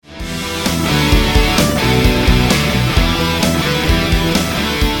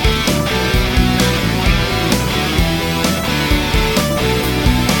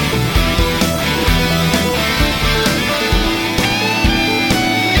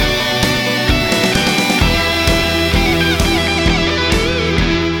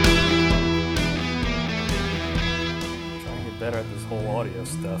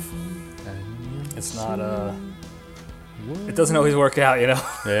not it doesn't always work out, you know.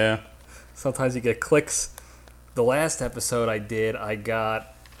 Yeah. Sometimes you get clicks. The last episode I did, I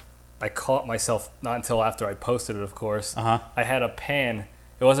caught myself not until after I posted it, of course. I had a pen.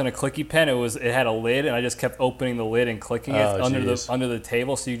 It wasn't a clicky pen. It had a lid, and I just kept opening the lid and clicking it under the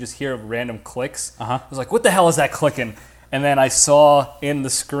table. So you just hear random clicks. I was like, "What the hell is that clicking?" And then I saw in the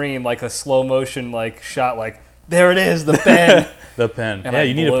screen like a slow motion like shot, like there it is, the pen. The pen. And yeah, I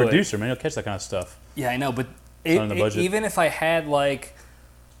you need a blew producer, man. You'll catch that kind of stuff. Yeah, I know, but budget. even if I had like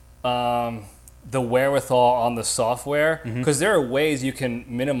the wherewithal on the software, because there are ways you can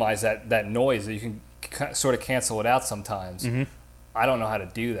minimize that noise, that you can sort of cancel it out sometimes. I don't know how to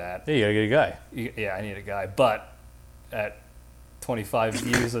do that. Yeah, you gotta get a guy. Yeah, I need a guy. But at 25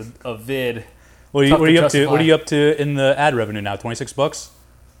 views a vid, What are you up to? What are you up to in the ad revenue now? $26?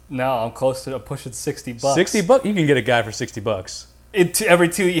 No, I'm close to pushing $60. $60? You can get a guy for $60. He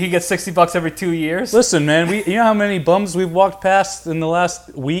gets $60 every 2 years. Listen, man, you know how many bums we've walked past in the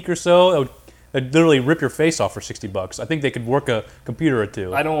last week or so? They'd literally rip your face off for $60. I think they could work a computer or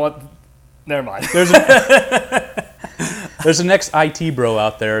two. I don't want. Never mind. There's an ex-IT bro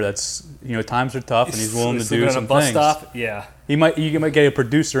out there that's, times are tough and he's willing to do some bus things. Stop? Yeah. You might get a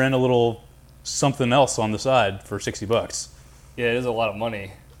producer and a little something else on the side for $60. Yeah, it is a lot of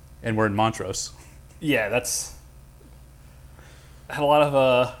money. And we're in Montrose. Yeah, I had a lot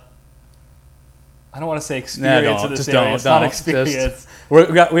of I don't want to say experience in this area. It's not experience.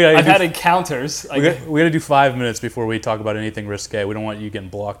 I've had encounters. We got to do 5 minutes before we talk about anything risque. We don't want you getting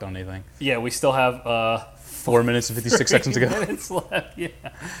blocked on anything. Yeah, we still have 4 minutes and 56 seconds to go. Minutes left. Yeah.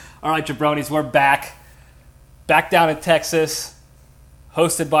 All right, jabronis, we're back down in Texas,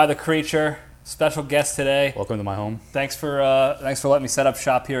 hosted by the Creature. Special guest today. Welcome to my home. Thanks for letting me set up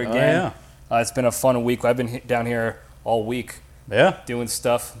shop here again. Oh, yeah. It's been a fun week. I've been down here all week. Yeah. Doing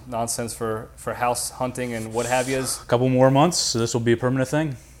stuff, nonsense for house hunting and what have yous. A couple more months, so this will be a permanent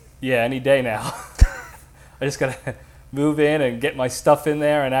thing. Yeah, any day now. I just got to move in and get my stuff in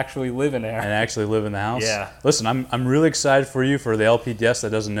there and actually live in there. And actually live in the house. Yeah. Listen, I'm really excited for you for the LPDS that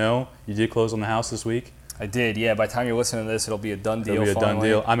doesn't know. You did close on the house this week. I did, yeah. By the time you're listening to this, it'll be a done deal. It'll be a done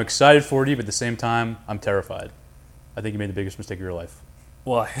deal. I'm excited for you, but at the same time, I'm terrified. I think you made the biggest mistake of your life.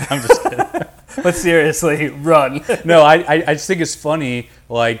 Why? I'm just kidding. But seriously, run. No, I just think it's funny,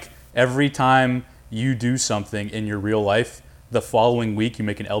 like, every time you do something in your real life, the following week you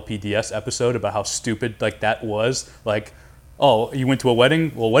make an LPDS episode about how stupid, like, that was. Like, oh, you went to a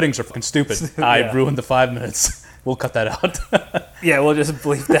wedding? Well, weddings are fucking stupid. Yeah. I ruined the 5 minutes. We'll cut that out. Yeah, we'll just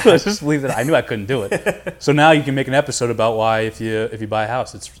believe that. Let's just believe that. I knew I couldn't do it. So now you can make an episode about why if you buy a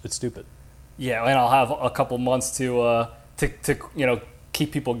house, it's stupid. Yeah, and I'll have a couple months to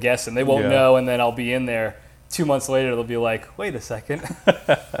keep people guessing. They won't know, and then I'll be in there 2 months later. They'll be like, "Wait a second."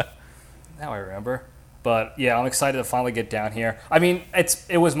 Now I remember. But yeah, I'm excited to finally get down here. I mean,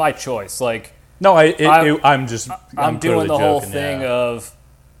 it was my choice. Like, no, I'm doing the whole joking, thing of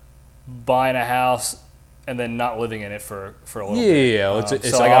buying a house and then not living in it for a little bit. Yeah, it's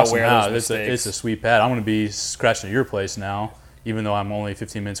an awesome house. It's a sweet pad. I'm going to be scratching at your place now, even though I'm only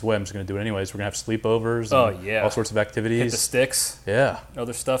 15 minutes away. I'm just going to do it anyways. We're going to have sleepovers and all sorts of activities. Hit the sticks. Yeah.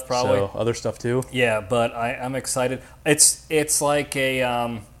 Other stuff probably. So other stuff too. Yeah, but I'm excited. It's like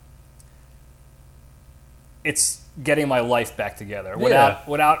it's getting my life back together. Without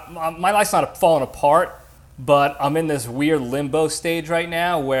my life's not falling apart, but I'm in this weird limbo stage right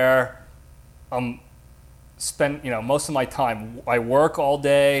now where I'm most of my time. I work all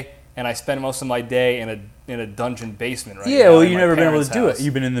day, and I spend most of my day in a dungeon basement right now. Yeah, well, you've never been able to do it.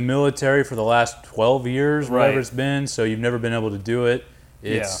 You've been in the military for the last 12 years, whatever it's been, so you've never been able to do it.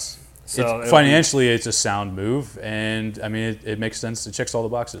 Financially, it's a sound move, and I mean, it makes sense. It checks all the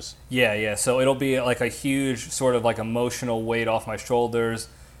boxes. Yeah. So it'll be like a huge sort of like emotional weight off my shoulders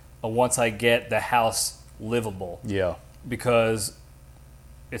once I get the house livable. Yeah. Because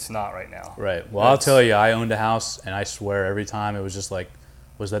it's not right now. Right. Well, I'll tell you, I owned a house, and I swear every time it was just like,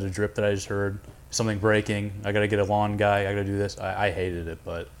 was that a drip that I just heard? Something breaking. I got to get a lawn guy. I got to do this. I hated it,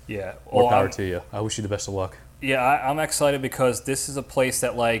 but more power to you. I wish you the best of luck. Yeah, I'm excited because this is a place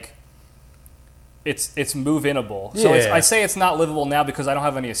that, like, it's move-inable. So I say it's not livable now because I don't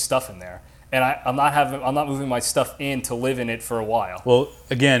have any stuff in there. And I'm not moving my stuff in to live in it for a while. Well,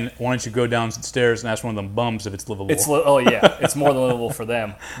 again, why don't you go downstairs and ask one of them bums if it's livable? It's more than livable for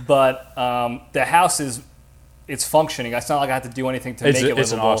them. But the house it's functioning. It's not like I have to do anything to make it livable.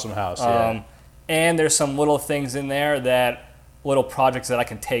 It's an awesome house. And there's some little things in there little projects that I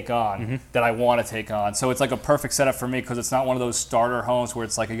can take on that I want to take on. So it's like a perfect setup for me because it's not one of those starter homes where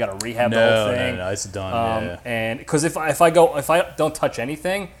it's like you got to rehab the whole thing. No, it's done. And because if I don't touch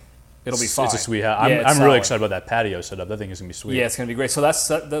anything, it'll be fine. It's a sweet house. I'm really excited about that patio setup. That thing is going to be sweet. Yeah, it's going to be great. So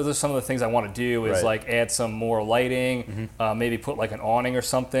those are some of the things I want to do is like add some more lighting, maybe put like an awning or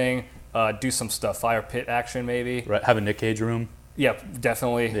something, do some stuff, fire pit action maybe. Right, have a Nick Cage room. Yeah,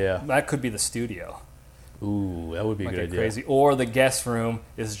 definitely. Yeah. That could be the studio. Ooh, that would be a good idea. Crazy. Or the guest room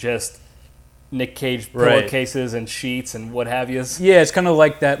is just Nick Cage pillowcases and sheets and what have you. Yeah, it's kind of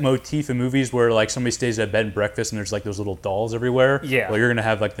like that motif in movies where like somebody stays at bed and breakfast and there's like those little dolls everywhere. Yeah. Well, you're gonna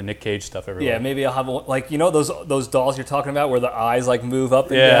have like the Nick Cage stuff everywhere. Yeah, maybe I'll have like those dolls you're talking about where the eyes like move up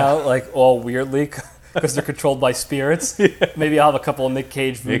and down like all weirdly because they're controlled by spirits. Yeah. Maybe I'll have a couple of Nick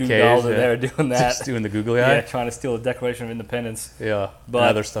Cage voodoo dolls in there doing that. Just doing the googly eye. Yeah, trying to steal the Declaration of Independence. Yeah, but and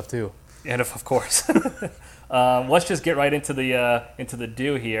other stuff too. And of course. Let's just get right into the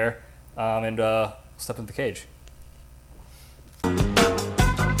do here and step into the cage.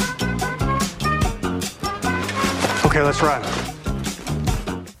 Okay, let's run.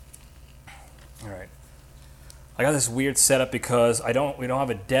 All right. I got this weird setup because we don't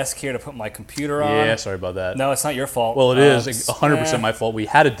have a desk here to put my computer on. Yeah, sorry about that. No, it's not your fault. Well, it is 100% my fault. We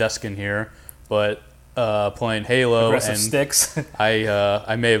had a desk in here, but playing Halo aggressive and sticks.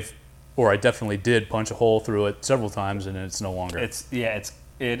 I may have, or I definitely did punch a hole through it several times, and it's no longer.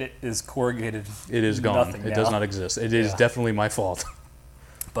 It is corrugated. It is gone. It does not exist. It is definitely my fault.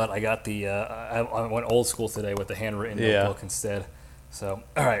 But I got I went old school today with the handwritten notebook instead. So,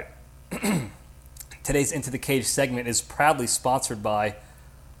 all right. Today's Into the Cage segment is proudly sponsored by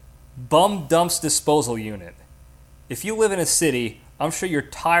Bum Dumps Disposal Unit. If you live in a city, I'm sure you're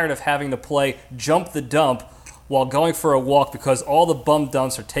tired of having to play Jump the Dump while going for a walk because all the bum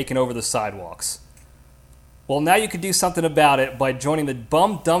dumps are taking over the sidewalks. Well, now you can do something about it by joining the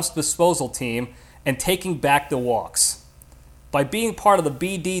Bum Dumps Disposal team and taking back the walks. By being part of the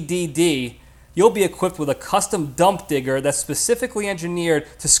BDDD, you'll be equipped with a custom dump digger that's specifically engineered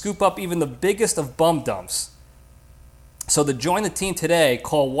to scoop up even the biggest of bum dumps. So to join the team today,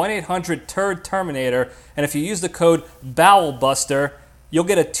 call 1-800-TURD-TERMINATOR, and if you use the code BOWELBUSTER, you'll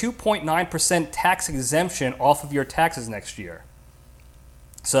get a 2.9% tax exemption off of your taxes next year.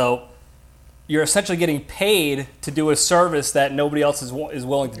 So you're essentially getting paid to do a service that nobody else is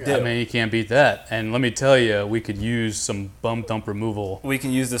willing to do. I mean, you can't beat that. And let me tell you, we could use some bum dump removal. We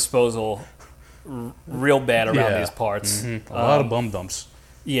can use disposal real bad around these parts. Mm-hmm. A lot of bum dumps.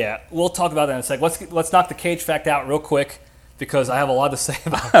 Yeah, we'll talk about that in a sec. Let's knock the cage fact out real quick because I have a lot to say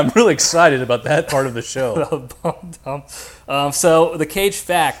about it. I'm really excited about that part of the show. The bum dump. So the cage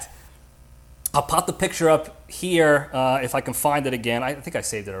fact, I'll pop the picture up here if I can find it again. I think I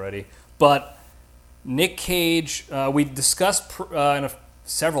saved it already. But Nick Cage, we discussed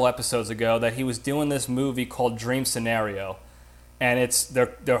several episodes ago that he was doing this movie called Dream Scenario. And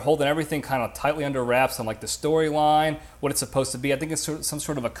they're holding everything kind of tightly under wraps on like the storyline, what it's supposed to be. I think it's some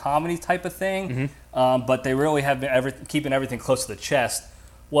sort of a comedy type of thing, but they really have been keeping everything close to the chest.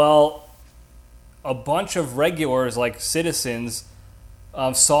 Well, a bunch of regulars, like citizens,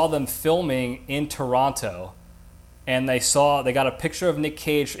 saw them filming in Toronto, and they got a picture of Nick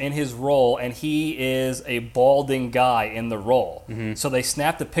Cage in his role, and he is a balding guy in the role. So they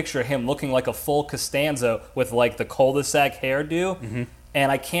snapped a picture of him looking like a full Costanza with like the cul-de-sac hairdo,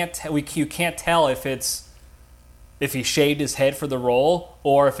 and you can't tell if he shaved his head for the role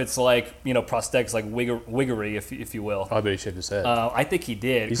or if it's like prosthetics, like wiggery, if you will. I bet he shaved his head. I think he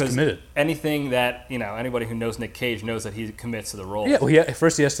did. He's committed. Anything that anybody who knows Nick Cage knows that he commits to the role. Yeah, well,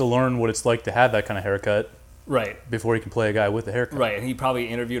 first he has to learn what it's like to have that kind of haircut. Right. Before he can play a guy with a haircut. Right, and he probably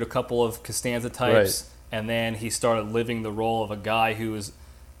interviewed a couple of Costanza types, and then he started living the role of a guy who is,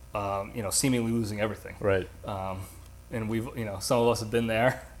 seemingly losing everything. Right. And we've, some of us have been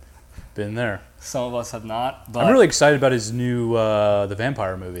there. Been there. Some of us have not. But I'm really excited about his new the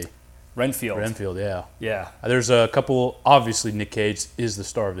vampire movie. Renfield, yeah. Yeah. There's a couple. Obviously, Nick Cage is the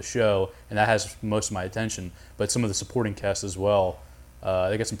star of the show, and that has most of my attention. But some of the supporting cast as well.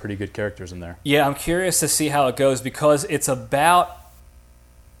 They got some pretty good characters in there. Yeah, I'm curious to see how it goes because it's about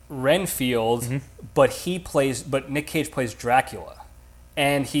Renfield, but Nick Cage plays Dracula,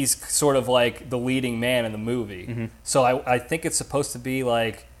 and he's sort of like the leading man in the movie. So I think it's supposed to be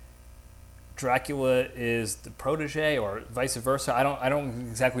like Dracula is the protege or vice versa. I don't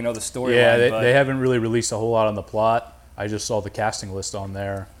exactly know the storyline. Yeah, they haven't really released a whole lot on the plot. I just saw the casting list on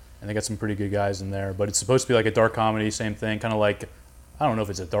there, and they got some pretty good guys in there. But it's supposed to be like a dark comedy, same thing, kind of like. I don't know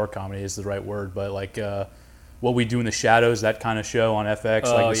if it's a dark comedy is the right word, but like What We Do in the Shadows, that kind of show on FX,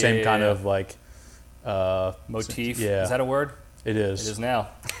 like the same kind of like motif. Yeah, is that a word? It is. It is now.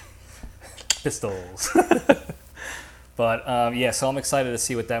 Pistols. But yeah, so I'm excited to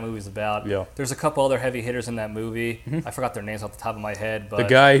see what that movie's about. Yeah. There's a couple other heavy hitters in that movie. I forgot their names off the top of my head. But the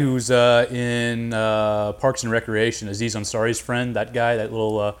guy who's in Parks and Recreation, Aziz Ansari's friend, that guy, that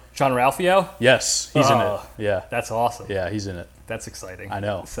little... John Ralphio? Yes, he's in it. Yeah. That's awesome. Yeah, he's in it. That's exciting. I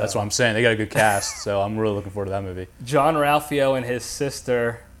know. So, that's what I'm saying. They got a good cast, so I'm really looking forward to that movie. John Ralphio and his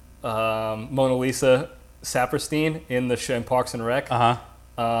sister, Mona Lisa Saperstein, in the show in Parks and Rec.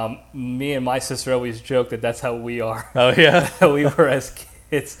 Me and my sister always joke that that's how we are. Oh, yeah? We were as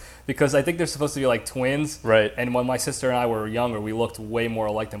kids. Because I think they're supposed to be like twins. Right. And when my sister and I were younger, we looked way more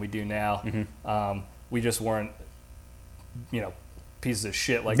alike than we do now. We just weren't, pieces of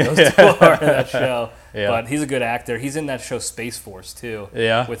shit like those two are in that show. Yeah. But he's a good actor. He's in that show Space Force, too.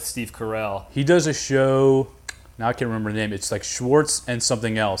 Yeah. With Steve Carell. He does a show, now I can't remember the name. It's like Schwartz and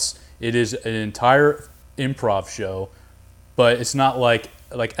something else. It is an entire improv show, but it's not like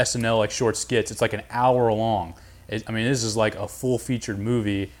SNL, like short skits. It's like an hour long. This is like a full featured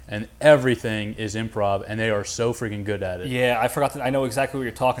movie, and everything is improv, and they are so freaking good at it. Yeah, I forgot I know exactly what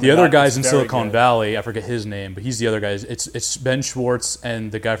you're talking about. The other guy's in Silicon Valley. I forget his name, but he's the other guy. It's Ben Schwartz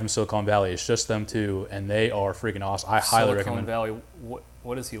and the guy from Silicon Valley. It's just them two, and they are freaking awesome. I highly recommend. Silicon Valley.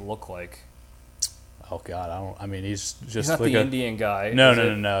 What does he look like? Oh God, he's just. He's not like the Indian guy.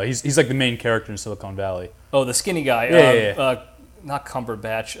 No. He's like the main character in Silicon Valley. Oh, the skinny guy. Yeah. Not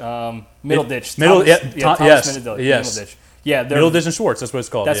Cumberbatch. Middleditch. Yes. Middleditch. Yeah, Middleditch and Schwartz. That's what it's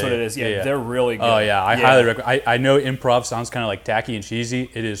called. That's what it is. Yeah, they're really good. Oh yeah, I highly recommend. I know improv sounds kind of like tacky and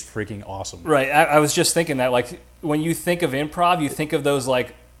cheesy. It is freaking awesome. Right. I was just thinking that, like, when you think of improv, you think of those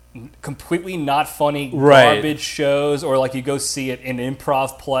like completely not funny garbage shows, or like you go see it in an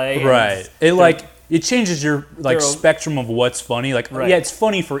improv play. Right. It changes your spectrum of what's funny. Like, yeah, it's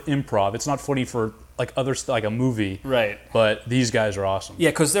funny for improv. It's not funny for like like a movie. Right. But these guys are awesome.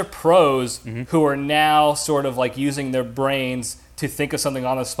 Yeah, because they're pros who are now sort of like using their brains to think of something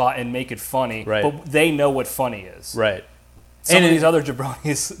on the spot and make it funny. Right. But they know what funny is. Right. Some of these other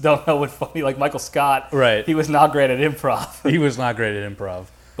jabronis don't know what funny, like Michael Scott. Right. He was not great at improv. He was not great at improv.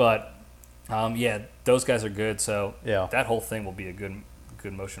 But, yeah, those guys are good. So yeah, that whole thing will be a good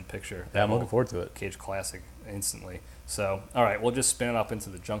motion picture. Yeah, I'm looking forward to it. Cage classic instantly. So, all right, we'll just spin it up into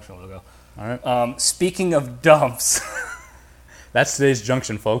the Junction logo. All right. Speaking of dumps, that's today's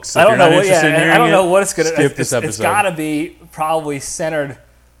Junction, folks. I don't know what it's going to. Skip this episode. It's got to be probably centered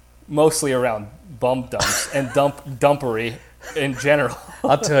mostly around bum dumps and dumpery in general.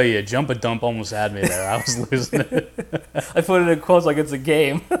 I'll tell you, jump a dump almost had me there. I was losing it. I put it in quotes like it's a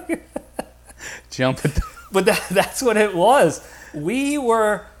game. Jump a dump. But that's what it was. We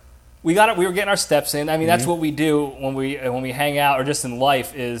were getting our steps in. I mean, that's what we do when we hang out or just in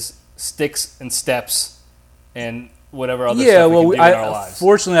life is sticks and steps and whatever other stuff we can do in our lives.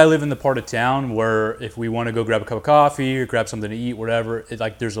 Fortunately, I live in the part of town where if we want to go grab a cup of coffee or grab something to eat, whatever, the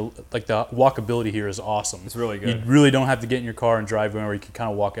walkability here is awesome. It's really good. You really don't have to get in your car and drive anywhere. You can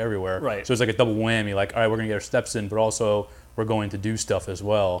kind of walk everywhere. Right. So it's like a double whammy. Like, all right, we're going to get our steps in, but also we're going to do stuff as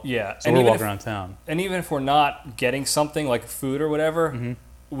well. Yeah. So we're walking around town. And even if we're not getting something like food or whatever,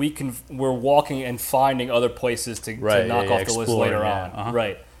 we're walking and finding other places to knock off the list later on.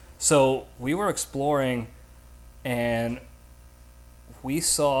 Right. So we were exploring, and we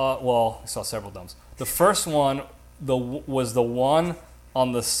saw several dumps. The first one was the one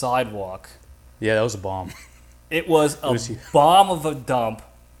on the sidewalk. Yeah, that was a bomb. It was a bomb of a dump.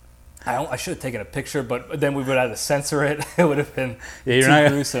 I should have taken a picture, but then we would have to censor it. It would have been too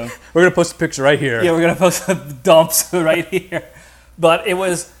gruesome. We're going to post a picture right here. Yeah, we're going to post the dumps right here. But it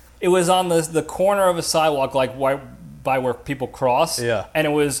was on the corner of a sidewalk, like by where people cross. Yeah. And it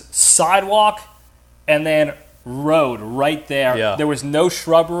was sidewalk and then road right there. Yeah. There was no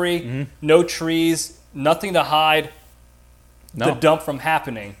shrubbery, no trees, nothing to hide the dump from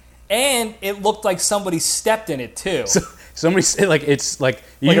happening. And it looked like somebody stepped in it too. So, somebody said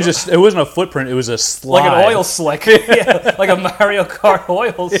it wasn't a footprint, it was a slide. Like an oil slick. Yeah, like a Mario Kart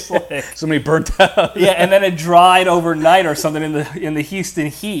oil slick. Somebody burnt out. Yeah, and then it dried overnight or something in the Houston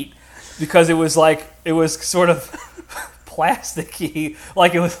heat because it was sort of plasticky,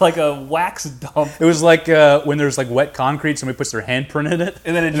 like it was like a wax dump. It was like when there's like wet concrete, somebody puts their handprint in it,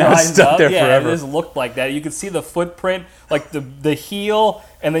 and then it dries up. There forever. It just looked like that. You could see the footprint, like the heel,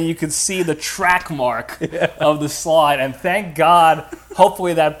 and then you could see the track mark of the slide. And thank God,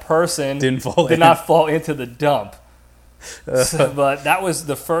 hopefully that person did not fall into the dump. But that was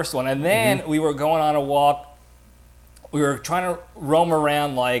the first one, and then we were going on a walk. We were trying to roam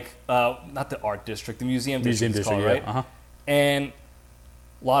around not the art district, the museum district, it's called, right? Uh-huh. And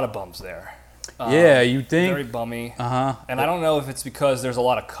a lot of bums there. Yeah, you think? Very bummy. Uh-huh. And I don't know if it's because there's a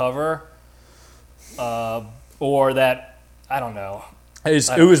lot of cover, or that, I don't know.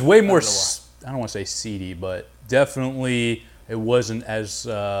 It was way more, I don't want to say seedy, but definitely it wasn't as,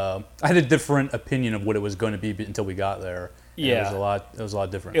 I had a different opinion of what it was going to be until we got there. Yeah. It was a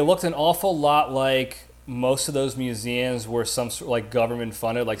lot different. It looked an awful lot like most of those museums were some sort like government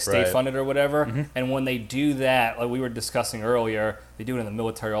funded, like state funded or whatever. Mm-hmm. And when they do that, like we were discussing earlier, they do it in the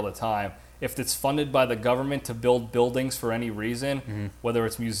military all the time. If it's funded by the government to build buildings for any reason, whether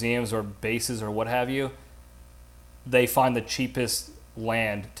it's museums or bases or what have you, they find the cheapest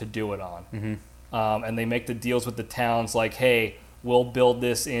land to do it on. And they make the deals with the towns like, hey, we'll build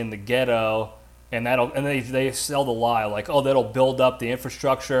this in the ghetto, and they sell the lie like, oh, that'll build up the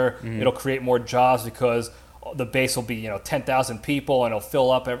infrastructure, it'll create more jobs because the base will be 10,000 people and it'll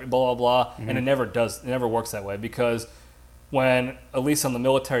fill up every blah blah blah, and it never works that way, because when, at least on the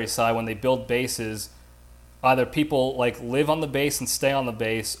military side, when they build bases, either people like live on the base and stay on the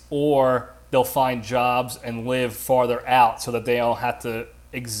base, or they'll find jobs and live farther out so that they don't have to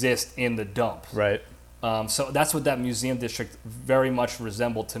exist in the dump. Right. So that's what that museum district very much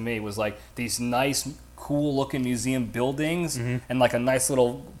resembled to me, was like these nice, cool looking museum buildings and like a nice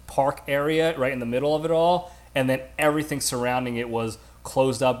little park area right in the middle of it all. And then everything surrounding it was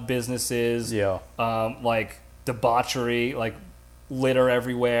closed up businesses, like debauchery, like litter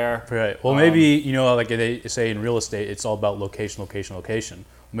everywhere. Right. Well, maybe, like they say in real estate, it's all about location, location, location.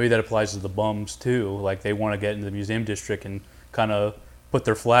 Maybe that applies to the bums too. Like they want to get into the museum district and kind of put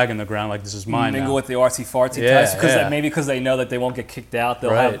their flag in the ground, like this is mine. Mingle with the artsy fartsy types, because they know that they won't get kicked out.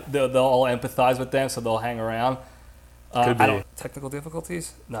 They'll all empathize with them, so they'll hang around. Could be. Technical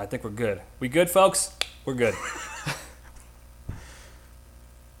difficulties? No, I think we're good. We good, folks? We're good.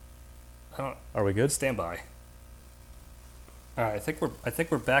 Are we good? Stand by. All right, I think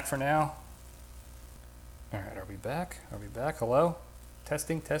we're back for now. All right, are we back? Are we back? Hello?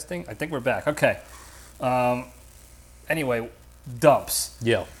 Testing. I think we're back. Okay. Anyway, dumps.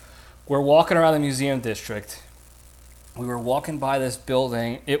 Yeah. We're walking around the museum district. We were walking by this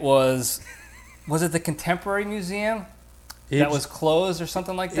building. It was it the Contemporary Museum that was closed or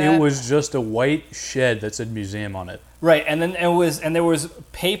something like that? It was just a white shed that said museum on it. Right, and then there was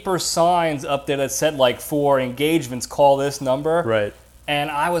paper signs up there that said like, for engagements, call this number. Right.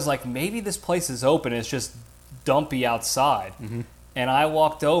 And I was like, maybe this place is open. It's just dumpy outside. And I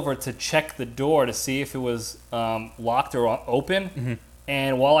walked over to check the door to see if it was locked or open.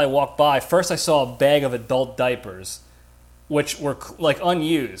 And while I walked by, first I saw a bag of adult diapers, which were like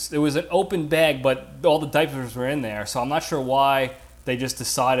unused. It was an open bag, but all the diapers were in there. So I'm not sure why they just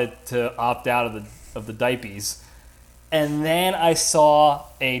decided to opt out of the diapies. And then I saw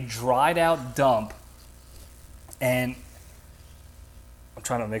a dried out dump, and I'm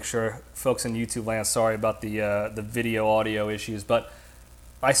trying to make sure folks in YouTube land, sorry about the video audio issues, but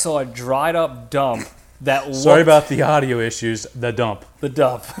I saw a dried up dump that looked... Sorry about the audio issues, the dump. The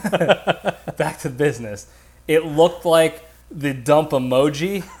dump. Back to business. It looked like the dump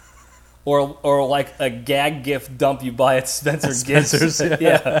emoji, or like a gag gift dump you buy at Spencer's Gifts.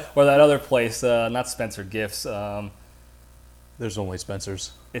 Yeah. Or that other place, not Spencer Gifts. There's only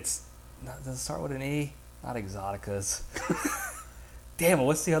Spencer's. Does it start with an E? Not Exotica's. Damn it,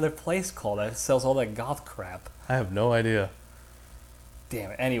 what's the other place called that sells all that goth crap? I have no idea. Damn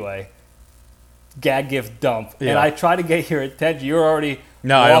it. Anyway, gag gift dump. Yeah. And I tried to get your attention. You were already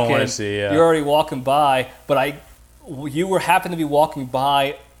I don't want to see, You're already walking by, but you happened to be walking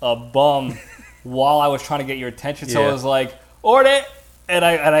by a bum while I was trying to get your attention. So I was like, order it. And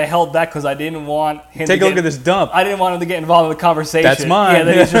I held back because I didn't want him to look at this dump. I didn't want him to get involved in the conversation. That's mine. Yeah,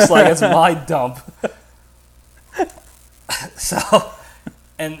 then he's just like, that's my dump. So,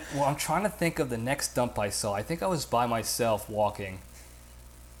 and I'm trying to think of the next dump I saw. I think I was by myself walking.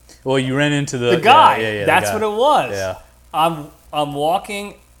 Well, you ran into the guy. Yeah, that's what it was. Yeah. I'm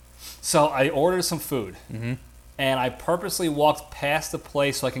walking. So I ordered some food. And I purposely walked past the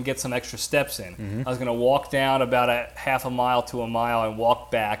place so I can get some extra steps in. I was going to walk down about a half a mile to a mile and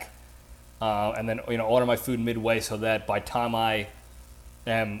walk back, and then order my food midway so that by the time I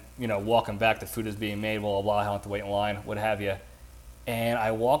am walking back, the food is being made. Blah blah blah. I don't have to wait in line, what have you. And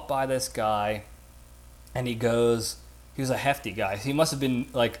I walk by this guy, and he was a hefty guy. He must have been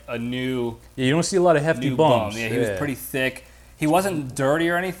like a new. Yeah, you don't see a lot of hefty bums. Yeah, he was pretty thick. He wasn't dirty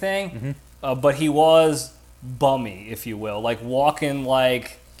or anything, but he was bummy, if you will, like walking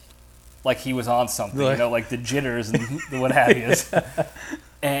like he was on something, like the jitters and what have you.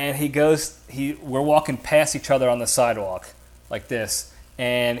 And we're walking past each other on the sidewalk like this,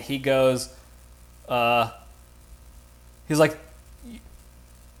 and he goes, he's like,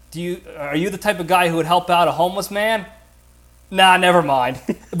 are you the type of guy who would help out a homeless man? Nah, never mind.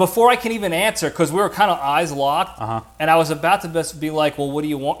 Before I can even answer, because we were kind of eyes locked, and I was about to just be like, well, what do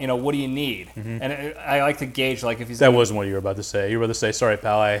you want? What do you need? And I like to gauge, like, if he's... That wasn't what you were about to say. You were about to say, sorry,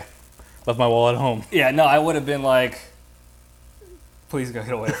 pal, I left my wallet at home. Yeah, no, I would have been like, please go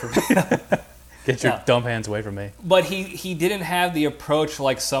get away from me. Get your dumb hands away from me. But he didn't have the approach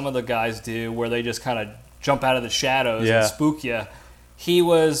like some of the guys do, where they just kind of jump out of the shadows and spook you. He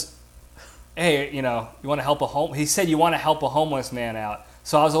was, hey, you want to help he said you want to help a homeless man out.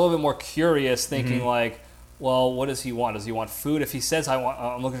 So I was a little bit more curious, thinking like, well, what does he want? Does he want food? If he says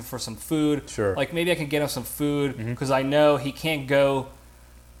I'm looking for some food, sure. Like maybe I can get him some food, because I know he can't go.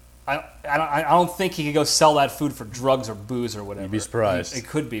 I don't think he could go sell that food for drugs or booze or whatever. You'd be surprised. It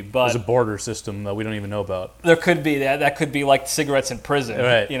could be, but there's a border system that we don't even know about. There could be that. That could be like cigarettes in prison.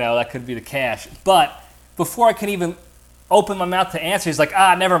 Right. That could be the cash. But before I can even open my mouth to answer, he's like,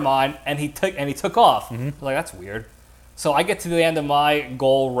 never mind, and he took off. I was like, that's weird. So I get to the end of my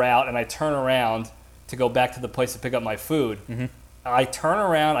goal route, and I turn around to go back to the place to pick up my food. I turn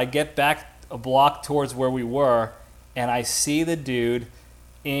around, I get back a block towards where we were, and I see the dude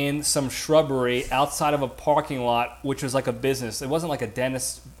in some shrubbery outside of a parking lot, which was like a business. It wasn't like a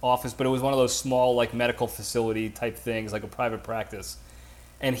dentist's office, but it was one of those small like medical facility type things, like a private practice.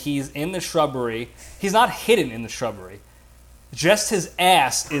 And he's in the shrubbery. He's not hidden in the shrubbery. Just his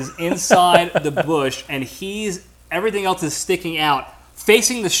ass is inside the bush, and everything else is sticking out,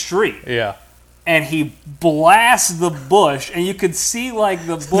 facing the street. Yeah. And he blasts the bush, and you could see like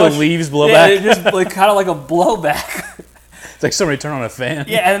the bush. The leaves blow back. Yeah, just like, kind of like a blowback. It's like somebody turn on a fan.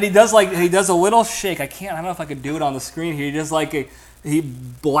 Yeah, and he does a little shake. I don't know if I could do it on the screen here. He does he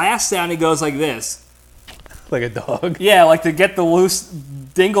blasts out and he goes like this. Like a dog? Yeah, like to get the loose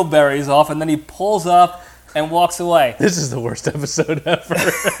dingleberries off, and then he pulls up and walks away. This is the worst episode ever.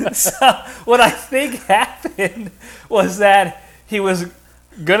 So what I think happened was that he was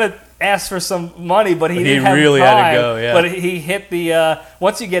gonna ask for some money, but he didn't have really time. had to go. Yeah. But he hit the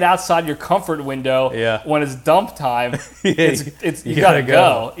once you get outside your comfort window, when it's dump time, it's you gotta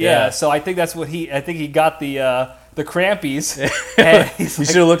go. Yeah. So I think that's what he got the crampies. And you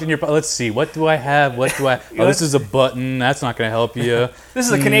should have looked in your. Let's see. What do I have? Oh, this is a button. That's not going to help you. This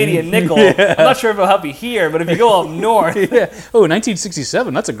is a Canadian nickel. I'm not sure if it'll help you here, but if you go up north. Oh,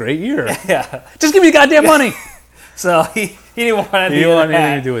 1967. That's a great year. Yeah. Just give me the goddamn money. So he didn't want anything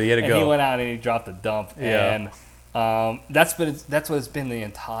to do with it. He had to go. He went out and he dropped the dump. Yeah. And that's what it's been the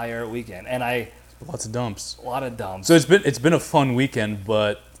entire weekend. And lots of dumps. A lot of dumps. So it's been a fun weekend,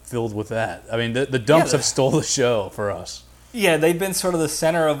 but filled with that. I mean, the dumps have stole the show for us. Yeah, they've been sort of the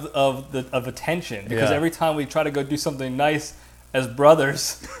center of attention, because every time we try to go do something nice as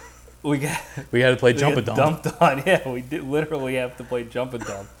brothers, we had to play jump and dump. Dumped on. Yeah, we did literally have to play jump and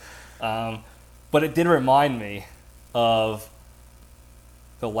dump. But it did remind me of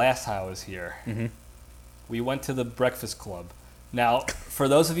the last time I was here. We went to the Breakfast Club. Now, for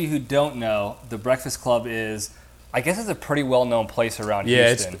those of you who don't know, the Breakfast Club is, I guess it's a pretty well-known place around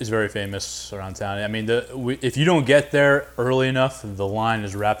Houston. Yeah, it's very famous around town. I mean, if you don't get there early enough, the line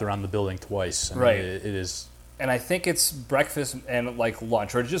is wrapped around the building twice. I mean, it is. And I think it's breakfast and like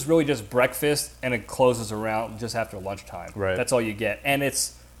lunch, or it's just really just breakfast, and it closes around just after lunchtime. Right. That's all you get. And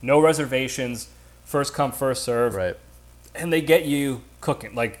it's no reservations, first come, first serve. Right. And they get you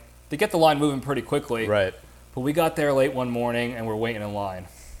cooking. Like, they get the line moving pretty quickly. Right. But we got there late one morning, and we're waiting in line.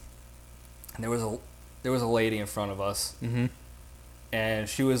 And there was a lady in front of us, and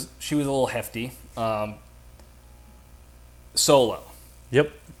she was a little hefty, solo.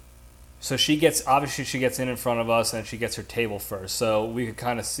 Yep. So she gets in front of us, and she gets her table first. So we could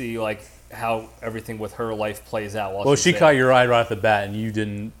kind of see like how everything with her life plays out. Well, she caught your eye right off the bat, and you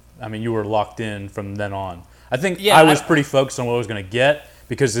didn't. I mean, you were locked in from then on. I think I was pretty focused on what I was going to get,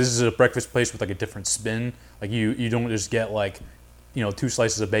 because this is a breakfast place with like a different spin. Like you don't just get like, 2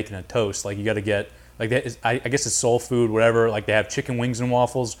 slices of bacon and toast. Like you got to get like that. I guess it's soul food, whatever. Like they have chicken wings and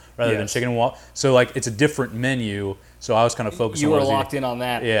waffles rather than chicken and waffles. So like it's a different menu. So I was kind of focused. You were locked in on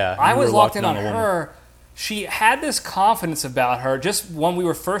that. Yeah, I was locked in on her. She had this confidence about her. Just when we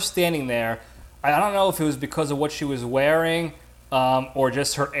were first standing there, I don't know if it was because of what she was wearing, or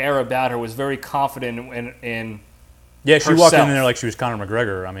just her air about her was very confident in Yeah, she herself. Walked in there like she was Conor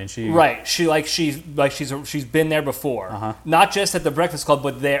McGregor. I mean, she's been there before. Not just at the Breakfast Club,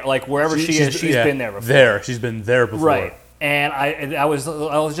 but there, like wherever she's been there before. She's been there before. Right, and I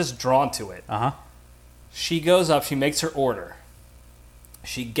was just drawn to it. She goes up, she makes her order.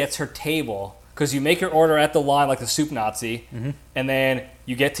 She gets her table, because you make your order at the line like the soup Nazi, and then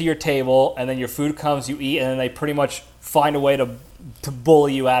you get to your table, and then your food comes, you eat, and then they pretty much find a way to to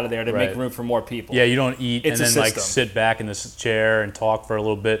bully you out of there to make room for more people. Yeah, you don't eat and then like sit back in this chair and talk for a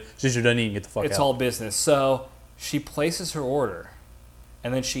little bit. Since you're done eating, get the fuck out. It's all business. So she places her order,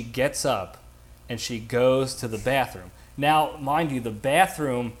 and then she gets up and she goes to the bathroom. Now, mind you, the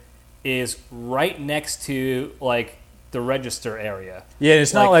bathroom is right next to like the register area. Yeah,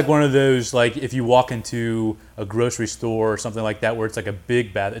 it's not like one of those, like if you walk into a grocery store or something like that where it's like a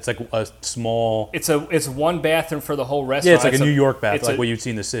big bath. It's like a small... It's one bathroom for the whole restaurant. Yeah, it's like a New York bathroom, like what you'd see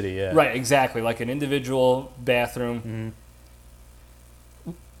in the city, yeah. Right, exactly, like an individual bathroom.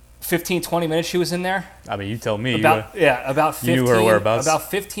 15, 20 minutes she was in there. I mean, you tell me. About 15, you knew her whereabouts.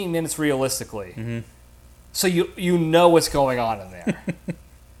 About 15 minutes realistically. So you know what's going on in there.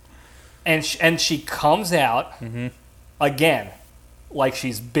 and she comes out... Again, like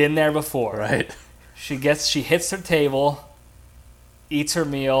she's been there before. Right. She hits her table, eats her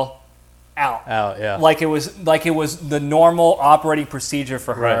meal, out. Out, yeah. Like it was the normal operating procedure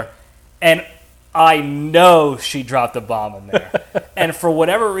for her. Right. And I know she dropped a bomb in there. And for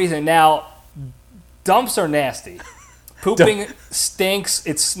whatever reason, now dumps are nasty. Pooping stinks,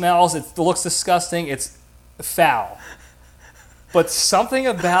 it smells, it looks disgusting, it's foul. But something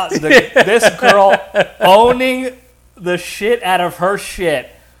about this girl owning the shit out of her shit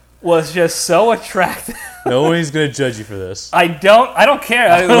was just so attractive. No one's gonna judge you for this. I don't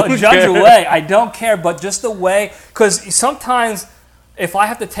care. I don't judge away. I don't care, but just the way, because sometimes if I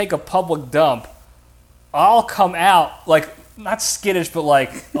have to take a public dump, I'll come out like not skittish, but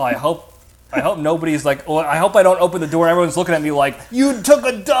like, oh, I hope nobody's like, oh, I hope I don't open the door and everyone's looking at me like, you took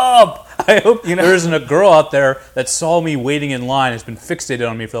a dump. I hope there isn't a girl out there that saw me waiting in line, has been fixated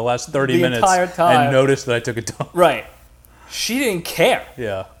on me for the last 30 minutes entire time. and noticed that I took a dump. Right. She didn't care.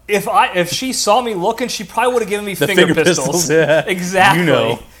 Yeah. If she saw me looking, she probably would have given me finger pistols. Yeah. Exactly. You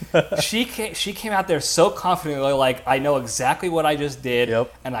know. She came out there so confidently, like, I know exactly what I just did,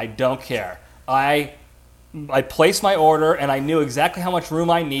 and I don't care. I placed my order, and I knew exactly how much room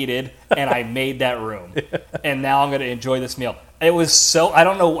I needed, and I made that room. And now I'm going to enjoy this meal. It was so, I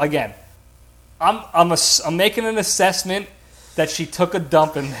don't know, again, I'm making an assessment that she took a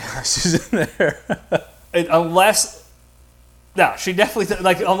dump in there. She's in there. She definitely,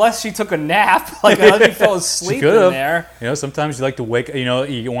 unless she took a nap, like unless she fell asleep in there. You know, sometimes you like to wake,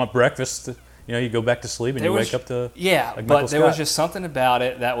 you want breakfast, you go back to sleep and wake up to... Yeah, but there was just something about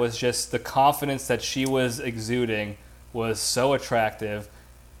it that was just the confidence that she was exuding was so attractive.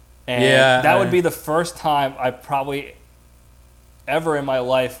 And that would be the first time I probably ever in my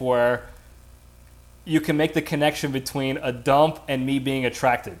life where you can make the connection between a dump and me being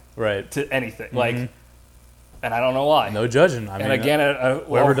attracted to anything. Like, and I don't know why. No judging. I mean, again,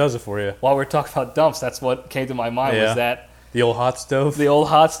 whoever does it for you. While we're talking about dumps, that's what came to my mind was that the old hot stove. The old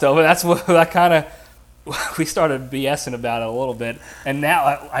hot stove, and that's what that kind of we started BSing about it a little bit. And now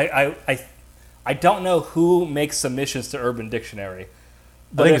I don't know who makes submissions to Urban Dictionary.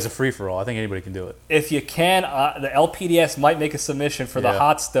 I think it's a free-for-all. I think anybody can do it. If you can, the LPDS might make a submission for the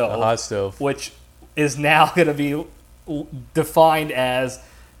hot stove. The hot stove. Which is now going to be defined as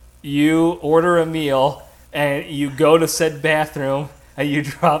you order a meal and you go to said bathroom and you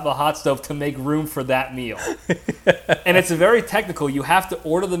drop a hot stove to make room for that meal. And it's very technical. You have to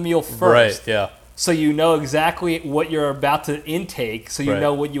order the meal first. Right, yeah. So you know exactly what you're about to intake, so you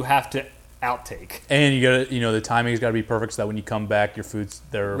know what you have to outtake. And you got to, the timing's got to be perfect so that when you come back, your food's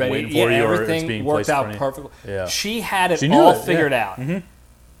there waiting for you, or it's being worked placed out in front perfectly. Yeah. She had it all figured out. Mm-hmm.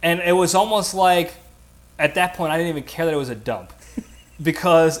 And it was almost like, at that point, I didn't even care that it was a dump.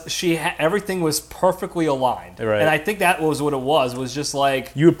 Because everything was perfectly aligned. Right. And I think that was what it was just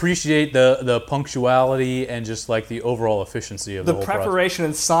like... You appreciate the punctuality and just like the overall efficiency of the whole process. The preparation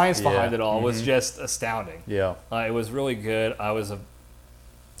and science behind it all was just astounding. Yeah. It was really good.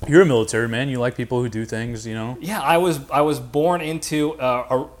 You're a military man. You like people who do things, Yeah, I was born into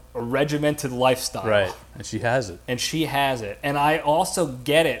a regimented lifestyle. Right, and she has it. And I also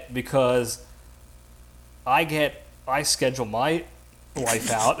get it because I schedule my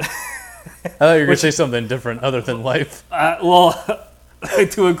life out. I thought you were going to say something different other than life.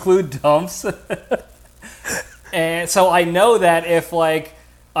 To include dumps. And so I know that if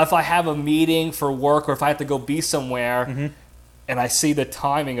I have a meeting for work or if I have to go be somewhere and I see the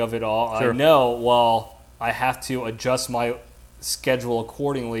timing of it all, I know, I have to adjust my schedule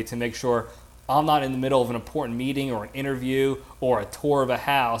accordingly to make sure I'm not in the middle of an important meeting or an interview or a tour of a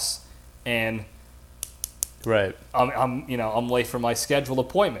house and I'm late for my scheduled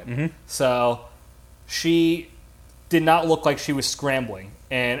appointment. So she did not look like she was scrambling,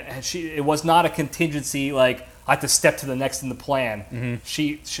 and it was not a contingency like I have to step to the next in the plan.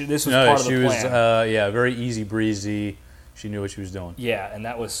 This was part of the plan. She was very easy breezy. She knew what she was doing. Yeah, and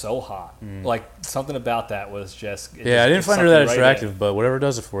that was so hot. Like, something about that was just... I didn't find her that attractive, but whatever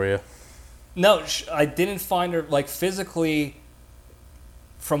does it for you. No, I didn't find her, like, physically,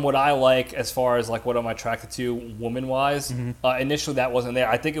 from what I like, as far as, like, what I'm attracted to woman-wise, initially that wasn't there.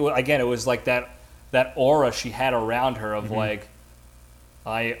 I think, it was like that aura she had around her of, like,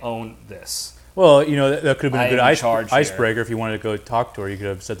 I own this. Well, that could have been a good icebreaker here. If you wanted to go talk to her. You could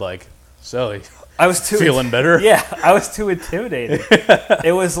have said, like, so, I was too feeling better? Yeah, I was too intimidated.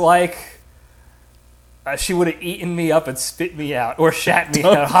 It was like she would have eaten me up and spit me out, or shat me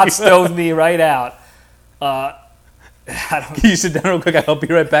out, hot stoved me right out. Can you sit down real quick? I'll be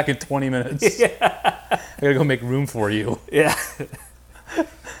right back in 20 minutes. Yeah. I gotta go make room for you. Yeah.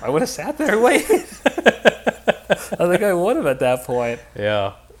 I would have sat there and waited. I think I would have at that point.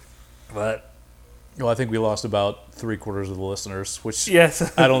 Yeah. But... Well, I think we lost about 3/4 of the listeners, which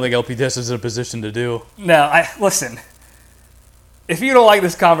yes. I don't think LPDS is in a position to do. No, listen. If you don't like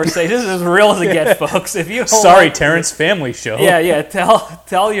this conversation, this is as real as it gets, folks. If you don't Terrence family show. Yeah.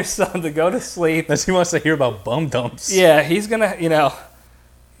 Tell your son to go to sleep. Unless he wants to hear about bum dumps. Yeah, he's gonna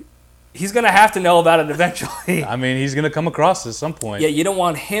have to know about it eventually. I mean, he's gonna come across it at some point. Yeah, you don't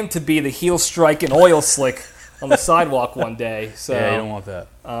want him to be the heel strike and oil slick on the sidewalk one day. So yeah, you don't want that.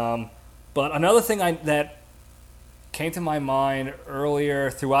 But another thing that came to my mind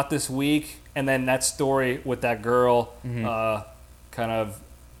earlier throughout this week, and then that story with that girl kind of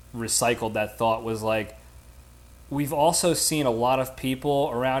recycled that thought, was like, we've also seen a lot of people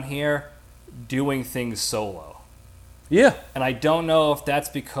around here doing things solo. Yeah. And I don't know if that's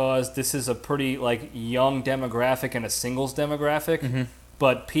because this is a pretty like young demographic and a singles demographic,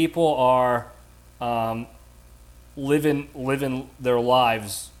 but people are living their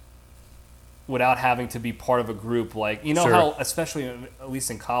lives without having to be part of a group. Like, how, especially at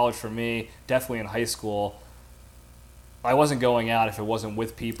least in college for me, definitely in high school, I wasn't going out if it wasn't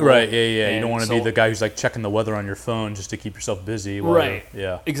with people. Right, yeah. And you don't want to be the guy who's like checking the weather on your phone just to keep yourself busy. Right.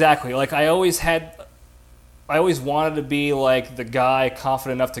 Yeah. Exactly. Like, I always wanted to be like the guy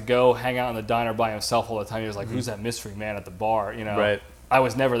confident enough to go hang out in the diner by himself all the time. He was like, who's that mystery man at the bar? Right. I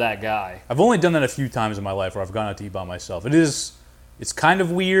was never that guy. I've only done that a few times in my life where I've gone out to eat by myself. It's kind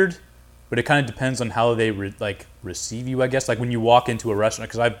of weird. But it kind of depends on how they receive you, I guess. Like when you walk into a restaurant,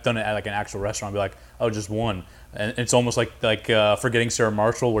 because I've done it at like an actual restaurant, I'll be like, oh, just one. And it's almost like Forgetting Sarah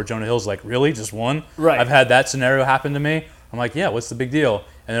Marshall, where Jonah Hill's like, really, just one? Right. I've had that scenario happen to me. I'm like, yeah, what's the big deal?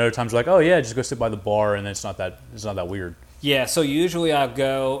 And then other times like, oh yeah, just go sit by the bar, and it's not that weird. Yeah. So usually I'll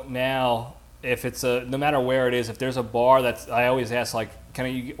go now if it's no matter where it is. If there's a bar I always ask, like, can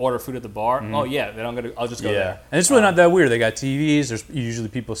you order food at the bar? Oh yeah, then I'll just go there. And it's really not that weird. They got TVs. There's usually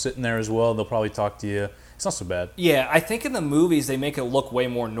people sitting there as well. They'll probably talk to you. It's not so bad. Yeah, I think in the movies they make it look way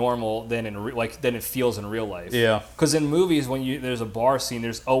more normal than than it feels in real life. Yeah. Because in movies, when there's a bar scene,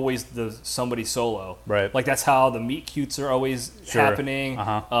 there's always somebody solo. Right. Like that's how the meet cutes are always happening.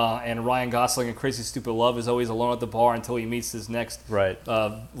 And Ryan Gosling in Crazy Stupid Love is always alone at the bar until he meets his next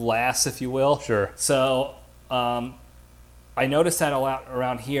lass, if you will. Sure. So I noticed that a lot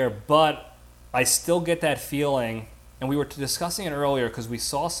around here, but I still get that feeling. And we were discussing it earlier because we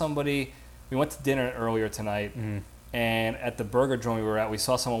saw somebody. We went to dinner earlier tonight, and at the burger joint we were at, we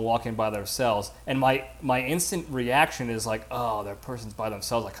saw someone walking by themselves. And my instant reaction is like, oh, that person's by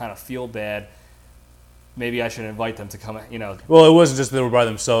themselves. I kind of feel bad. Maybe I should invite them to come, Well, it wasn't just they were by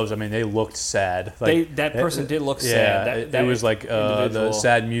themselves. I mean, they looked sad. Like, that person did look sad. It was like the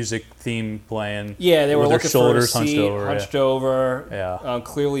sad music theme playing. Yeah, they were looking for a seat, hunched over. Yeah.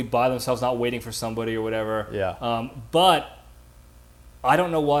 Clearly by themselves, not waiting for somebody or whatever. Yeah. But I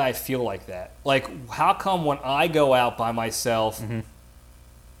don't know why I feel like that. Like, how come when I go out by myself,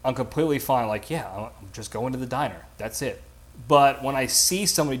 I'm completely fine. Like, yeah, I'm just going to the diner. That's it. But when I see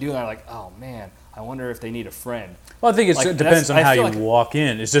somebody doing that, I'm like, oh, man, I wonder if they need a friend. Well, I think it depends on how you walk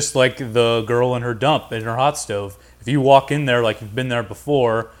in. It's just like the girl in her dump, in her hot stove. If you walk in there like you've been there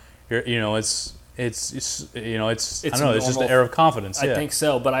before, it's I don't know, it's just the air of confidence. I think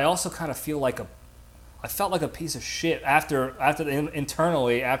so. But I also kind of feel like I felt like a piece of shit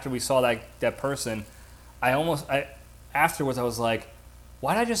internally after we saw that person. Afterwards I was like,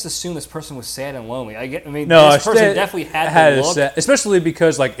 why did I just assume this person was sad and lonely? This person definitely had the look. Especially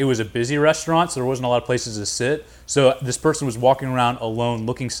because it was a busy restaurant, so there wasn't a lot of places to sit. So this person was walking around alone,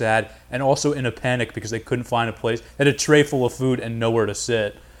 looking sad, and also in a panic because they couldn't find a place. They had a tray full of food and nowhere to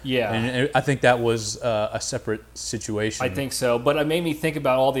sit. Yeah. And I think that was a separate situation. I think so. But it made me think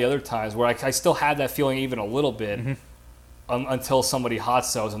about all the other times where I still had that feeling even a little bit until somebody hot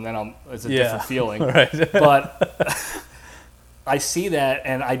stoves, and then it's a different feeling. Right. But I see that,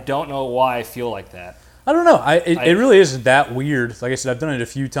 and I don't know why I feel like that. I don't know. It really isn't that weird. Like I said, I've done it a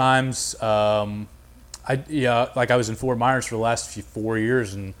few times. Like I was in Fort Myers for the last 4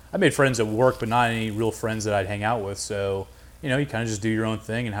 years, and I made friends at work, but not any real friends that I'd hang out with. So, you kind of just do your own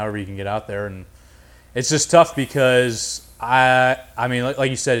thing, and however you can get out there. And it's just tough because I mean, like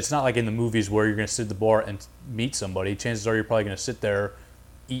you said, it's not like in the movies where you're going to sit at the bar and meet somebody. Chances are you're probably going to sit there,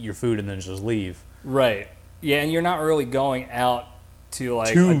 eat your food, and then just leave. Right. Yeah, and you're not really going out to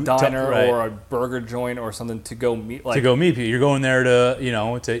like a diner or a burger joint or something to go meet. Like, to go meet people, you're going there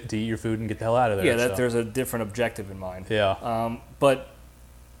to to eat your food and get the hell out of there. Yeah, there's a different objective in mind. Yeah. But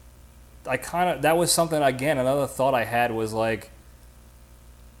that was something, again, another thought I had was like,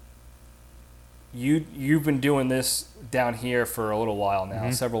 you've been doing this down here for a little while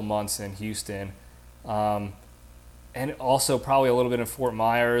now, several months in Houston, and also probably a little bit in Fort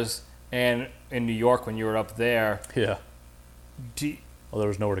Myers and in New York when you were up there. Yeah. Well, there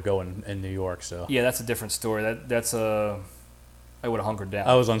was nowhere to go in New York, so. Yeah, that's a different story. I would have hunkered down.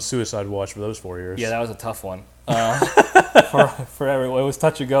 I was on suicide watch for those 4 years. Yeah, that was a tough one. For everyone, it was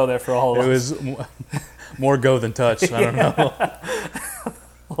touch and go there for all of us. It was more go than touch. I don't know.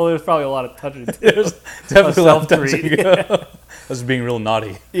 Well, there was probably a lot of touching too. There's definitely a lot of touch and go. I was being real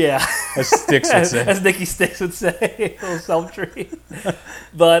naughty. Yeah, as Sticks would say. As Nikki Sticks would say, a little self-treat.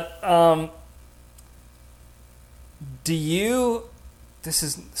 But do you? This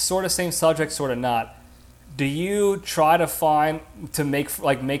is sort of same subject, sort of not. Do you try to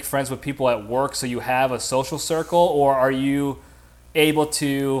make friends with people at work so you have a social circle, or are you able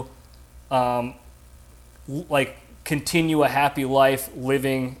to continue a happy life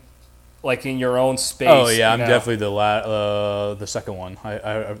living like in your own space? Oh yeah, I'm definitely the second one.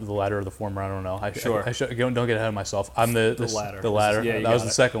 I the latter or the former. I don't know. Don't get ahead of myself. I'm the latter. The latter. Yeah, that was the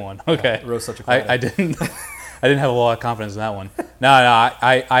second one. Okay. Rose such a I didn't. I didn't have a lot of confidence in that one. No,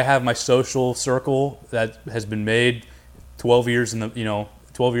 I have my social circle that has been made 12 years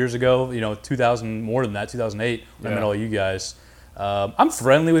 12 years ago, 2000, more than that, 2008, when I met all you guys. I'm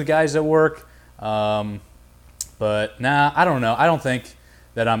friendly with guys at work, but I don't know. I don't think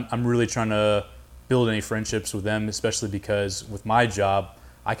that I'm really trying to build any friendships with them, especially because with my job,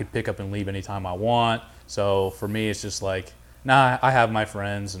 I could pick up and leave anytime I want. So for me, it's just like, I have my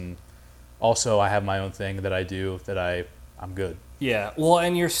friends, and also I have my own thing that I do that I'm good. Yeah. Well,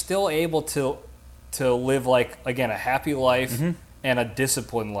 and you're still able to live, like, again, a happy life and a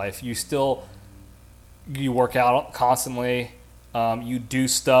disciplined life. You work out constantly. You do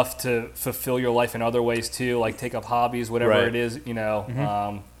stuff to fulfill your life in other ways too, like take up hobbies, whatever it is,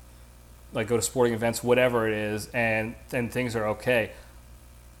 like go to sporting events, whatever it is, and things are okay.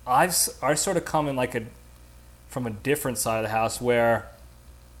 I sort of come in from a different side of the house where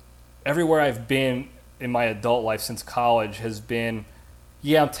everywhere I've been in my adult life since college has been,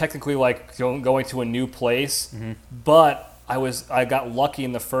 I'm technically like going to a new place, but I got lucky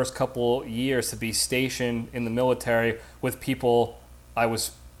in the first couple years to be stationed in the military with people I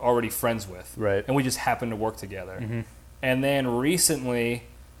was already friends with. Right. And we just happened to work together. And then recently,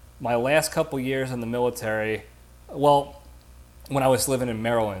 my last couple years in the military, well, when I was living in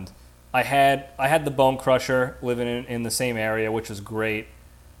Maryland, I had the Bone Crusher living in the same area, which was great.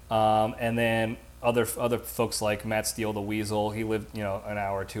 And then other folks like Matt Steele, the Weasel, he lived an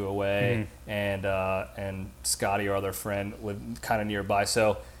hour or two away, and Scotty, our other friend, lived kind of nearby.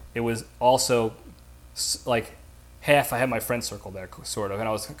 So it was also like half. I had my friend circle there, sort of, and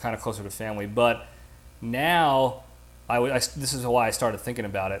I was kind of closer to family. But now, this is why I started thinking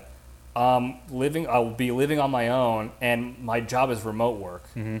about it. I will be living on my own, and my job is remote work.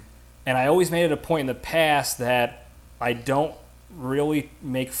 And I always made it a point in the past that I don't really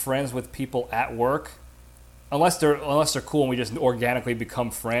make friends with people at work unless they're cool and we just organically become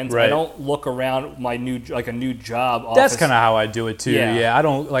friends. Right. I don't look around a new job office. That's kind of how I do it too. Yeah, I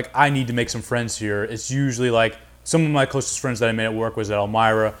don't I need to make some friends here. It's usually like some of my closest friends that I made at work was at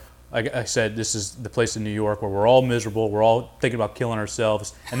Elmira. Like I said, this is the place in New York where we're all miserable. We're all thinking about killing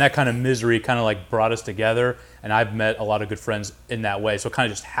ourselves, and that kind of misery kind of like brought us together. And I've met a lot of good friends in that way. So it kind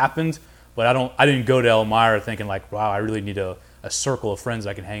of just happened. But I didn't go to Elmira thinking like, wow, I really need a circle of friends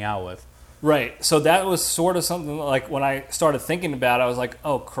I can hang out with. Right. So that was sort of something like when I started thinking about it, I was like,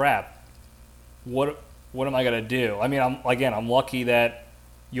 oh crap, what am I gonna do? I mean, I'm lucky that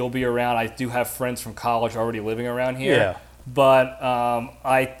you'll be around. I do have friends from college already living around here. Yeah. But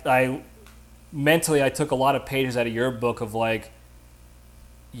I mentally took a lot of pages out of your book of like,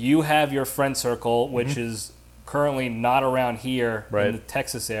 you have your friend circle, which is currently not around here in the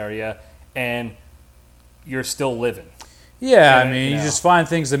Texas area, and you're still living. Yeah, I mean, you just find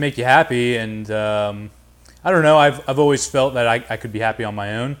things that make you happy, and I don't know. I've always felt that I could be happy on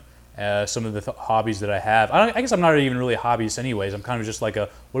my own, some of the hobbies that I have. I guess I'm not even really a hobbyist anyways. I'm kind of just like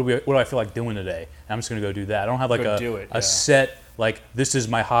what do I feel like doing today? And I'm just going to go do that. I don't have like a set, like this is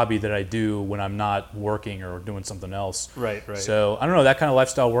my hobby that I do when I'm not working or doing something else. Right. So I don't know, that kind of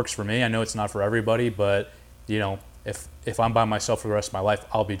lifestyle works for me. I know it's not for everybody, but if I'm by myself for the rest of my life,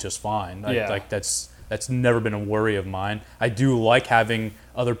 I'll be just fine. Like that's never been a worry of mine. I do like having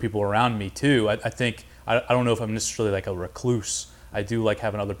other people around me too. I think, I don't know if I'm necessarily like a recluse. I do like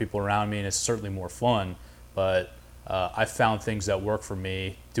having other people around me, and it's certainly more fun, but I found things that work for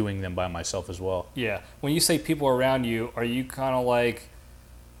me doing them by myself as well. Yeah. When you say people around you, are you kind of like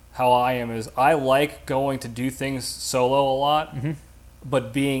how I am is I like going to do things solo a lot,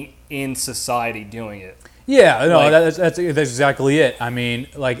 but being in society doing it. Yeah, no, that's exactly it. I mean,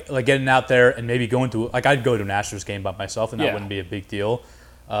 like getting out there and maybe going to, like I'd go to an Astros game by myself, and that wouldn't be a big deal.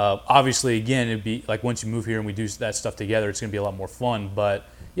 Obviously, again, it'd be like once you move here and we do that stuff together, it's going to be a lot more fun. But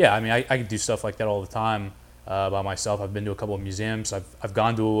yeah, I mean, I could do stuff like that all the time by myself. I've been to a couple of museums. I've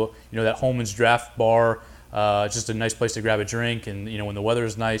gone to that Holman's Draft Bar, just a nice place to grab a drink, and when the weather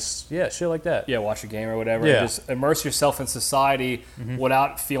is nice, shit like that. Yeah, watch a game or whatever. Yeah. And just immerse yourself in society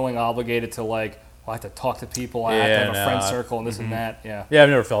without feeling obligated to like, I have to talk to people. I have to have a friend circle and this and that. Yeah. Yeah, I've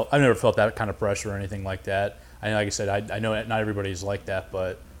never felt that kind of pressure or anything like that. Like I said, I know not everybody's like that,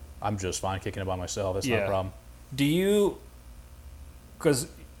 but I'm just fine kicking it by myself. That's not a problem. Do you? Because,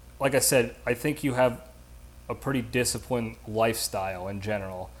 like I said, I think you have a pretty disciplined lifestyle in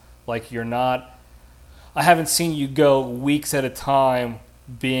general. Like you're not. I haven't seen you go weeks at a time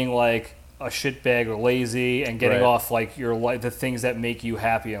being like a shitbag or lazy and getting off like the things that make you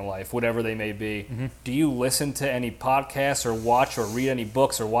happy in life, whatever they may be. Do you listen to any podcasts or watch or read any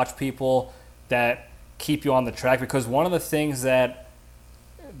books or watch people that keep you on the track? Because one of the things that,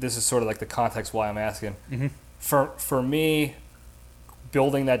 this is sort of like the context why I'm asking, for me,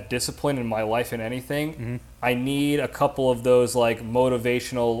 building that discipline in my life in anything, I need a couple of those like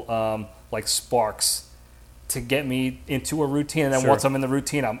motivational like sparks to get me into a routine, and then once I'm in the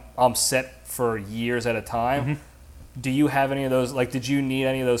routine, I'm set for years at a time. Do you have any of those? Like, did you need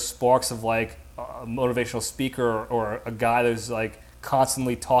any of those sparks of like a motivational speaker or a guy that's like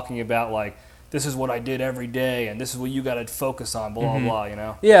constantly talking about like, this is what I did every day, and this is what you got to focus on, blah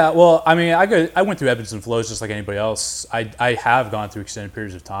blah. Yeah, well, I mean, I went through ebbs and flows just like anybody else. I have gone through extended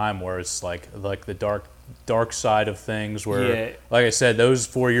periods of time where it's like the dark side of things where, like I said, those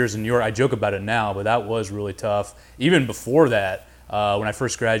 4 years in New York, I joke about it now, but that was really tough. Even before that, when I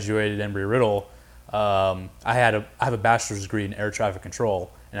first graduated Embry-Riddle, I have a bachelor's degree in air traffic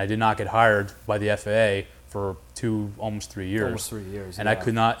control, and I did not get hired by the FAA for almost 3 years. Almost 3 years, and I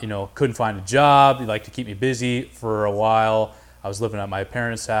couldn't find a job, like to keep me busy for a while. I was living at my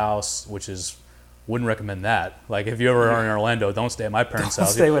parents' house, wouldn't recommend that. Like, if you ever are in Orlando, don't stay at my parents'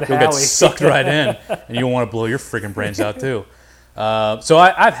 house. Stay with You'll Howie. get sucked right in, and you'll want to blow your freaking brains out too. So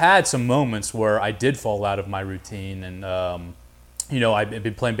I've had some moments where I did fall out of my routine, and I've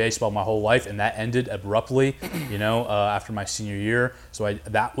been playing baseball my whole life, and that ended abruptly, after my senior year. So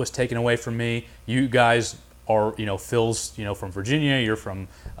that was taken away from me. You guys are, Phil's, from Virginia. You're from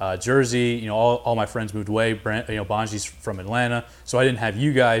Jersey. All my friends moved away. Bonji's from Atlanta. So I didn't have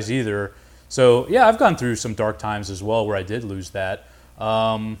you guys either. So, yeah, I've gone through some dark times as well where I did lose that.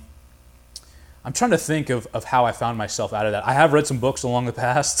 I'm trying to think of how I found myself out of that. I have read some books along the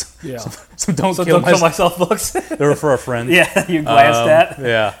past. Yeah. Some Don't Kill Myself books. They were for a friend. Yeah, you glanced at.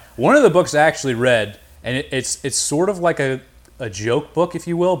 Yeah. One of the books I actually read, and it's sort of like a joke book, if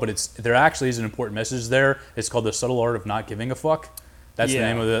you will, but there actually is an important message there. It's called The Subtle Art of Not Giving a Fuck. That's the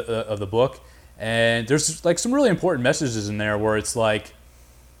name of the book. And there's like some really important messages in there where it's like,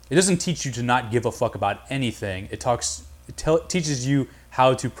 it doesn't teach you to not give a fuck about anything. It teaches you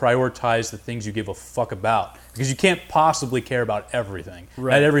how to prioritize the things you give a fuck about, because you can't possibly care about everything.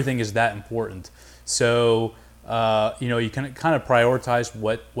 Right. Not everything is that important. So, you can kind of prioritize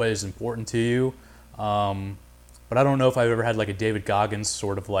what is important to you. But I don't know if I've ever had like a David Goggins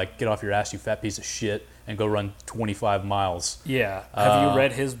sort of like, get off your ass, you fat piece of shit, and go run 25 miles. Yeah. Have you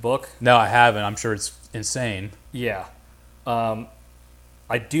read his book? No, I haven't. I'm sure it's insane. Yeah.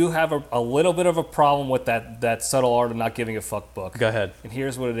 I do have a little bit of a problem with that Subtle Art of Not Giving a Fuck book. Go ahead. And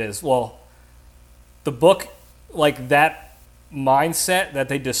here's what it is. Well, the book, like that mindset that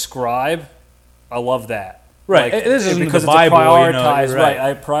they describe, I love that. Right. Like, this isn't because the Bible. It's prioritized, right.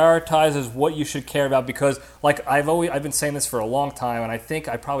 I prioritize as what you should care about, because like I've been saying this for a long time, and I think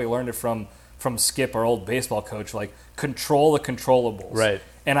I probably learned it from Skip, our old baseball coach, like control the controllables. Right.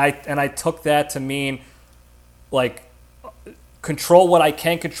 And I took that to mean like control what I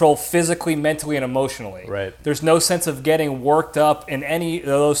can control physically, mentally, and emotionally. Right. There's no sense of getting worked up in any of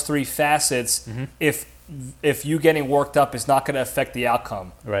those three facets if you getting worked up is not going to affect the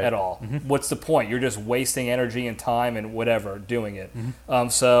outcome at all. What's the point? You're just wasting energy and time and whatever doing it.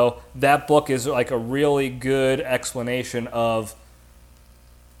 So that book is like a really good explanation of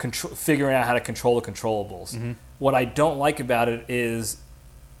figuring out how to control the controllables. What I don't like about it is,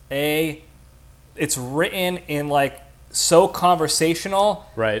 it's written in like so conversational,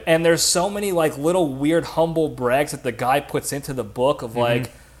 right? And there's so many like little weird humble brags that the guy puts into the book of like,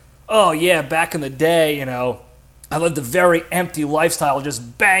 oh yeah, back in the day, you know, I lived a very empty lifestyle,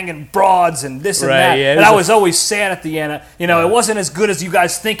 just banging broads and this and that. Yeah, and I was always sad at the end. You know, it wasn't as good as you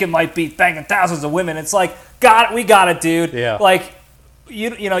guys think it might be, banging thousands of women. It's like, we got it, dude. Yeah. Like,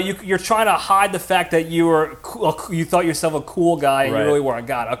 you're trying to hide the fact that you thought yourself a cool guy and you really weren't.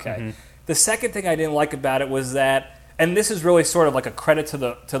 God, okay. The second thing I didn't like about it was that, and this is really sort of like a credit to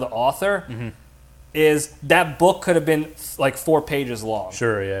the author, is that book could have been like 4 pages long.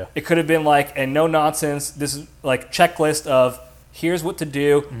 Sure, yeah. It could have been like, and no nonsense, this is like checklist of here's what to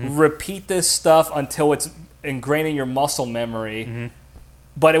do, repeat this stuff until it's ingrained in your muscle memory.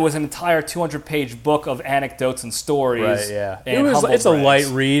 But it was an entire 200-page book of anecdotes and stories. Right, yeah. It's a light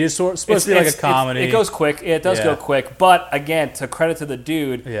read. It's supposed to be like a comedy. It goes quick. It does go quick. But again, to credit to the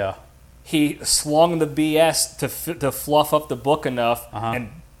dude, he slung the BS to fluff up the book enough, and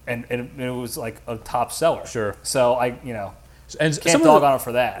it was like a top seller. Sure. So can't dog on it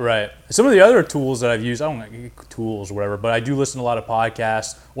for that. Right. Some of the other tools that I've used, I don't know, tools or whatever, but I do listen to a lot of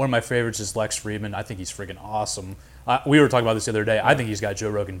podcasts. One of my favorites is Lex Fridman. I think he's freaking awesome. We were talking about this the other day. I think he's got Joe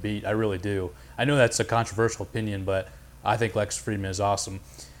Rogan beat. I really do. I know that's a controversial opinion, but I think Lex Fridman is awesome.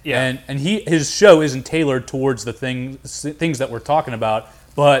 Yeah. And his show isn't tailored towards the things that we're talking about,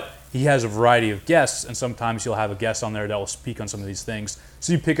 but he has a variety of guests, and sometimes he'll have a guest on there that will speak on some of these things.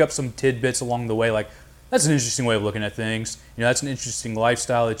 So you pick up some tidbits along the way, like, that's an interesting way of looking at things. You know, that's an interesting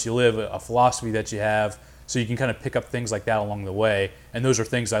lifestyle that you live, a philosophy that you have. So you can kind of pick up things like that along the way. And those are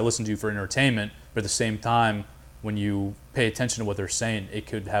things I listen to for entertainment, but at the same time, when you pay attention to what they're saying, it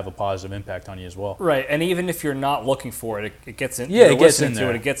could have a positive impact on you as well. Right, and even if you're not looking for it, it gets in. Yeah, it gets in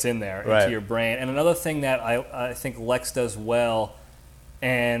there. It gets in there into your brain. And another thing that I think Lex does well,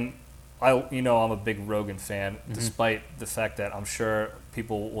 and I'm a big Rogan fan, despite the fact that I'm sure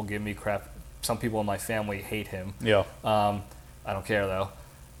people will give me crap. Some people in my family hate him. Yeah. I don't care though.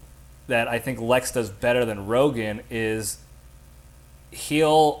 That I think Lex does better than Rogan is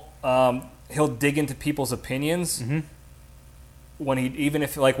he'll dig into people's opinions when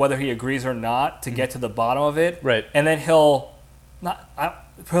whether he agrees or not to get to the bottom of it. Right. And then he'll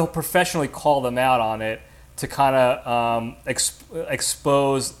professionally call them out on it to kind of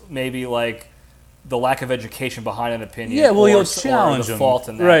expose maybe like the lack of education behind an opinion. Yeah, well, he'll challenge the fault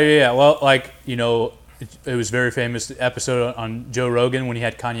in that. Right, yeah. Well, like, it was very famous episode on Joe Rogan when he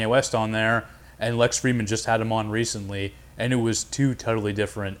had Kanye West on there, and Lex Fridman just had him on recently, and it was 2 totally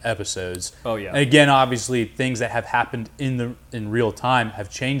different episodes. Oh, yeah. And again, obviously, things that have happened in real time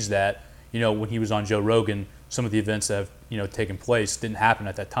have changed that. When he was on Joe Rogan, some of the events that have taken place didn't happen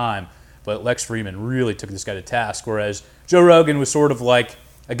at that time, but Lex Fridman really took this guy to task, whereas Joe Rogan was sort of like,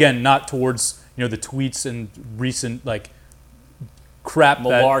 again, not towards the tweets and recent like crap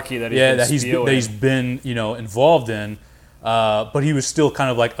malarkey that he's been involved in, but he was still kind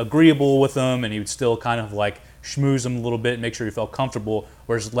of like agreeable with them, and he would still kind of like schmooze him a little bit and make sure he felt comfortable.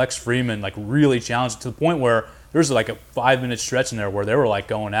 Whereas Lex Fridman like really challenged to the point where there was like a 5-minute stretch in there where they were like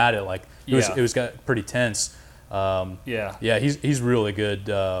going at it, like it was got pretty tense. He's really good,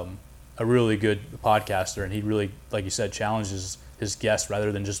 a really good podcaster, and he really, like you said, challenges his guests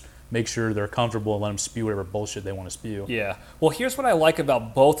rather than just make sure they're comfortable and let them spew whatever bullshit they want to spew. Yeah. Well, here's what I like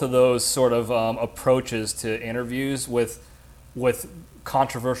about both of those sort of approaches to interviews with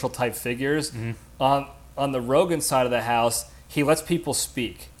controversial type figures. On the Rogan side of the house, he lets people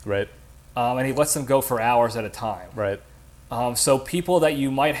speak. Right. And he lets them go for hours at a time. Right. So people that you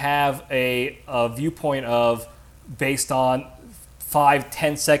might have a viewpoint of based on 5,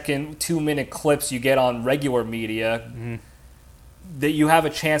 10-second, 2-minute clips you get on regular media, that you have a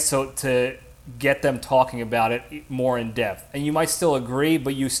chance to get them talking about it more in depth. And you might still agree,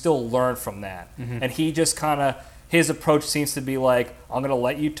 but you still learn from that. And he just kind of, his approach seems to be like, I'm going to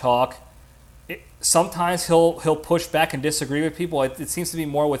let you talk. Sometimes he'll push back and disagree with people. It seems to be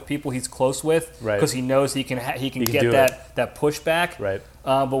more with people he's close with, because he knows he can get that pushback. Right.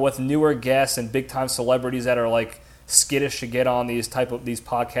 But with newer guests and big time celebrities that are like skittish to get on these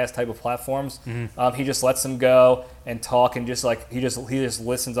podcast type of platforms. He just lets them go and talk, and just like he just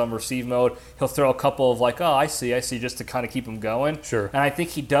listens on receive mode. He'll throw a couple of like, oh, I see, just to kind of keep him going. Sure. And I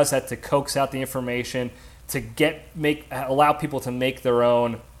think he does that to coax out the information to allow people to make their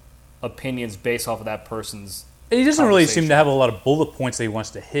own opinions based off of that person's. And he doesn't really seem to have a lot of bullet points that he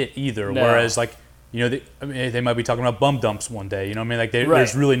wants to hit either. No. Whereas like, you know, they might be talking about bum dumps one day. You know what I mean? Like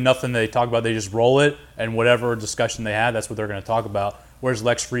there's really nothing that they talk about. They just roll it, and whatever discussion they have, that's what they're going to talk about. Whereas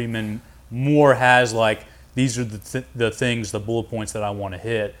Lex Friedman more has like, these are the things, the bullet points that I want to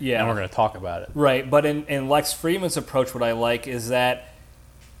hit, and we're going to talk about it. Right, but in Lex Friedman's approach, what I like is that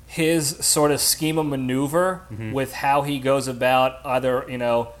his sort of scheme of maneuver with how he goes about either, you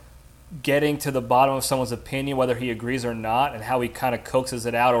know, getting to the bottom of someone's opinion, whether he agrees or not, and how he kind of coaxes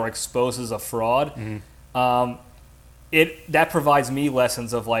it out or exposes a fraud, that provides me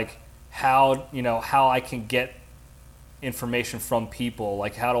lessons of like how I can get information from people,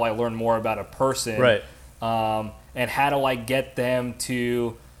 like how do I learn more about a person, right? And how do I get them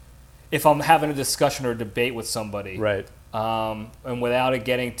to, if I'm having a discussion or debate with somebody, right? And without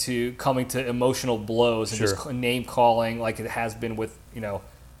it coming to emotional blows and just name calling like it has been with, you know,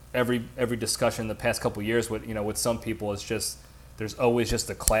 every discussion in the past couple of years with some people, it's just there's always just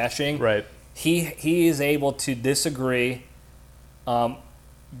a clashing. Right. He is able to disagree,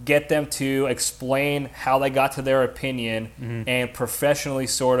 get them to explain how they got to their opinion, and professionally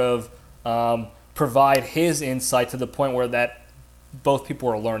sort of provide his insight to the point where that both people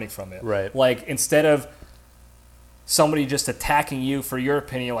are learning from it. Right. Like instead of somebody just attacking you for your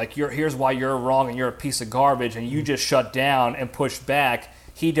opinion, like here's why you're wrong and you're a piece of garbage, and you just shut down and push back.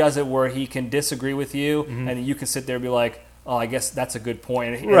 He does it where he can disagree with you, and you can sit there and be like, oh, I guess that's a good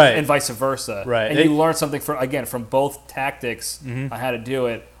point, and vice versa. Right. And you learn something from both tactics on how to do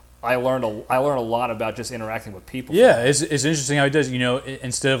it. I learned a lot about just interacting with people. Yeah, it's interesting how he does. You know,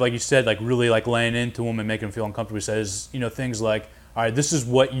 instead of like you said, like really like laying into him and making him feel uncomfortable, he says, you know, things like, all right, this is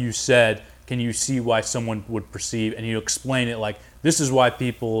what you said. Can you see why someone would perceive? And you explain it like, this is why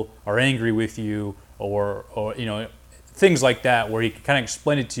people are angry with you, or you know, things like that, where he can kind of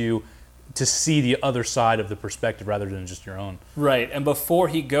explain it to you to see the other side of the perspective rather than just your own. Right, and before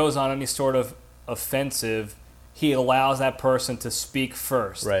he goes on any sort of offensive, he allows that person to speak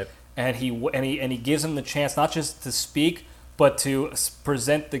first. Right. And he gives them the chance not just to speak, but to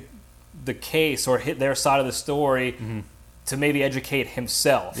present the case or hit their side of the story to maybe educate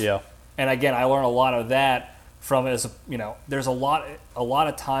himself. Yeah. And again, I learned a lot of that from it. As you know, there's a lot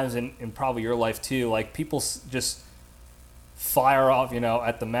of times in probably your life too, like people just fire off, you know,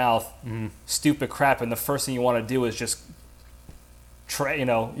 at the mouth, stupid crap, and the first thing you want to do is just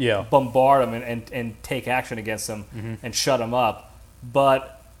bombard them and take action against them and shut them up.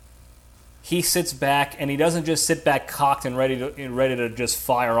 But he sits back, and he doesn't just sit back cocked and ready to just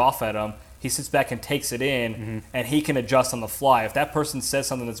fire off at them. He sits back and takes it in, and he can adjust on the fly. If that person says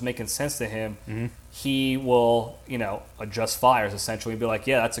something that's making sense to him, he will, you know, adjust fires essentially and be like,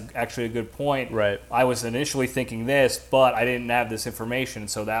 yeah, that's actually a good point. Right. I was initially thinking this, but I didn't have this information,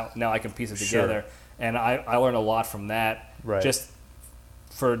 so that now I can piece it together. And I learned a lot from that. Right. Just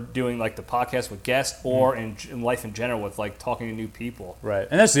for doing like the podcast with guests or in life in general with like talking to new people. Right.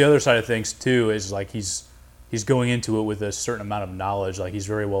 And that's the other side of things too, is like he's going into it with a certain amount of knowledge. Like he's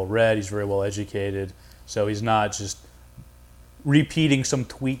very well read, he's very well educated, so he's not just repeating some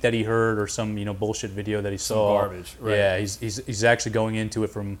tweet that he heard or some, you know, bullshit video that he saw. Some garbage. Right. Yeah, he's actually going into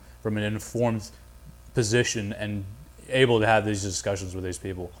it from an informed position and able to have these discussions with these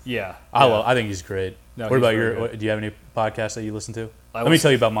people. Yeah. I think he's great. No, what about do you have any podcasts that you listen to? Let me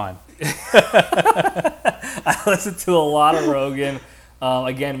tell you about mine. I listen to a lot of Rogan.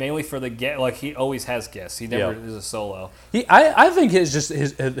 Again, mainly for the guest. Like he always has guests. He never is a solo. I think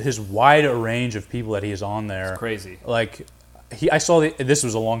his wide range of people that he is on there. It's crazy. Like I saw this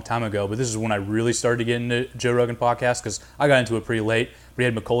was a long time ago, but this is when I really started to get into Joe Rogan podcast because I got into it pretty late. We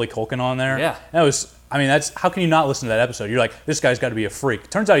had Macaulay Culkin on there. Yeah, that was. I mean, that's how can you not listen to that episode? You're like, this guy's got to be a freak.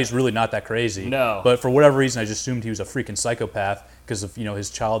 Turns out he's really not that crazy. No, but for whatever reason, I just assumed he was a freaking psychopath because of, you know, his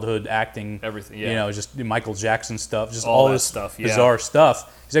childhood acting, everything. Yeah. You know, just Michael Jackson stuff, just all this stuff, bizarre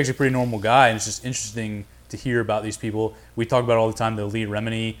stuff. He's actually a pretty normal guy, and it's just interesting to hear about these people. We talk about all the time the Lee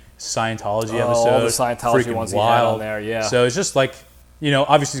Remini Scientology episode. All the Scientology ones wild. He had on there, yeah. So it's just like, you know,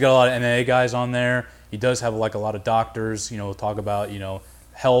 obviously he's got a lot of MMA guys on there. He does have like a lot of doctors, you know, talk about, you know,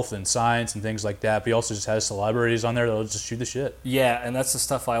 health and science and things like that. But he also just has celebrities on there that'll just shoot the shit. Yeah, and that's the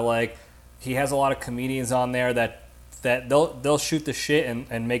stuff I like. He has a lot of comedians on there that they'll shoot the shit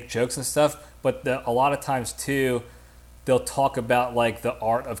and make jokes and stuff. But a lot of times too, they'll talk about like the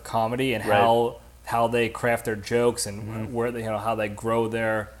art of comedy and how how they craft their jokes and where they, how they grow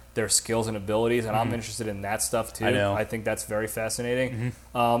their skills and abilities, and I'm interested in that stuff too. I think that's very fascinating.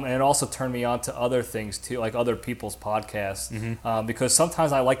 And it also turned me on to other things too, like other people's podcasts, because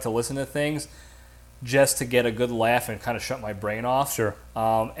sometimes I like to listen to things just to get a good laugh and kind of shut my brain off. Sure.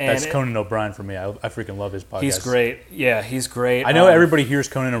 And that's Conan O'Brien for me. I freaking love his podcast. He's great. Yeah, he's great. I know everybody hears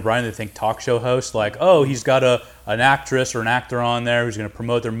Conan O'Brien, they think talk show host, like, oh, he's got an actress or an actor on there who's going to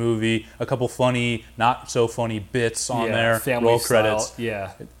promote their movie, a couple funny, not so funny bits on there, family roll style, credits.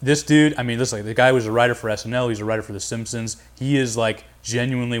 Yeah. This dude, I mean, listen, the guy was a writer for SNL, he's a writer for The Simpsons. He is like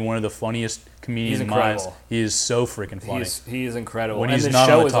genuinely one of the funniest comedians minds. He is so freaking funny. He is incredible. When and he's the not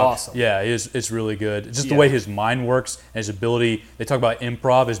show on the is top, awesome. Yeah, it's really good. Just the way his mind works and his ability. They talk about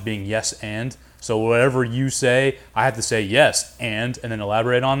improv as being yes and. So whatever you say, I have to say yes and then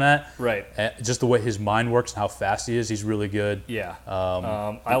elaborate on that. Right. Just the way his mind works and how fast he is, he's really good. Yeah.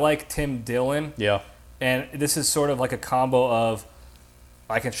 I like Tim Dillon. Yeah. And this is sort of like a combo of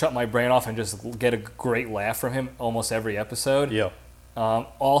I can shut my brain off and just get a great laugh from him almost every episode. Yeah.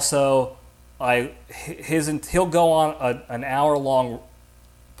 Also, he'll go on an hour-long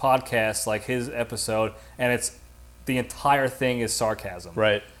podcast, like his episode, and the entire thing is sarcasm.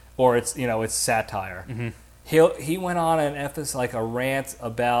 Right. Or it's satire. He went on an episode, like a rant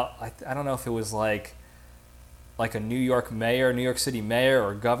about, I don't know if it was like a New York City mayor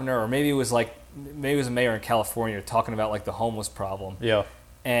or governor, or maybe it was a mayor in California talking about like the homeless problem. Yeah.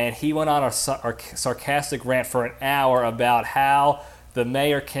 And he went on a sarcastic rant for an hour about how the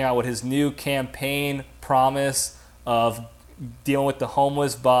mayor came out with his new campaign promise of dealing with the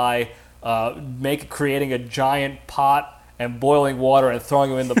homeless by creating a giant pot and boiling water and throwing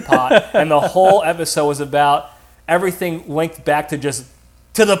them in the pot. And the whole episode was about everything linked back to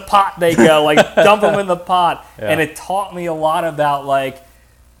the pot they go, like dump them in the pot. Yeah. And it taught me a lot about like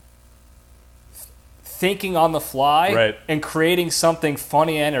thinking on the fly and creating something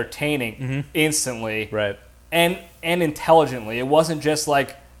funny and entertaining instantly and intelligently. It wasn't just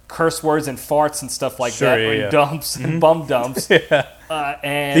like curse words and farts and stuff like that, or dumps and bum dumps.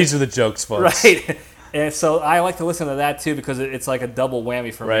 And these are the jokes, folks. Right. And so I like to listen to that too because it's like a double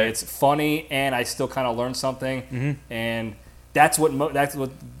whammy for me. It's funny and I still kind of learn something, and that's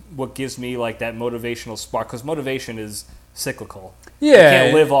what gives me like that motivational spark, because motivation is cyclical. Yeah,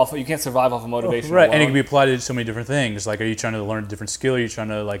 you can't survive off of motivation. Right, alone. and it can be applied to so many different things. Like, are you trying to learn a different skill? Are you trying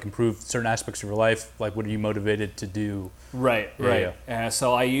to like improve certain aspects of your life? Like, what are you motivated to do? Right. And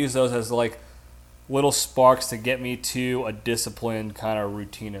so I use those as like little sparks to get me to a disciplined kind of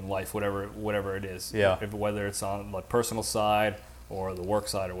routine in life, whatever it is. Yeah. Whether it's on the personal side or the work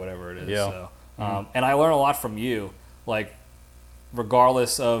side or whatever it is. Yeah. So, and I learn a lot from you, like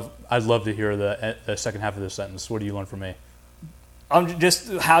regardless of. I'd love to hear the second half of this sentence. What do you learn from me? Just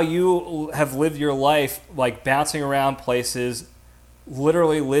how you have lived your life, like bouncing around places,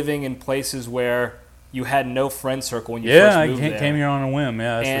 literally living in places where you had no friend circle when you first moved there. I came here on a whim.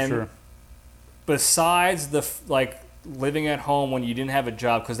 Yeah, that's for sure. Besides living at home when you didn't have a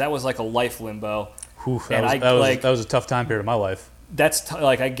job, because that was like a life limbo. That was a tough time period of my life. That's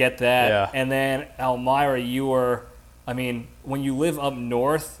I get that. Yeah. And then Elmira, when you live up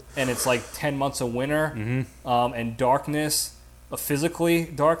north and it's like 10 months of winter and darkness, physical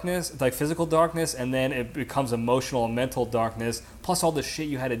darkness, and then it becomes emotional and mental darkness, plus all the shit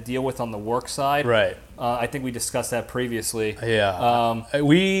you had to deal with on the work side. Right. I think we discussed that previously. Yeah.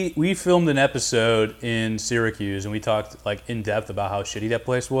 We filmed an episode in Syracuse, and we talked like in depth about how shitty that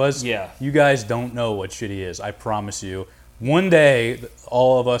place was. Yeah. You guys don't know what shitty is. I promise you. One day,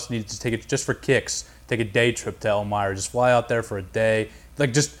 all of us need to take it just for kicks. Take a day trip to Elmira. Just fly out there for a day.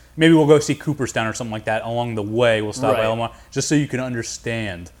 Maybe we'll go see Cooperstown or something like that. Along the way, we'll stop by Elmira, just so you can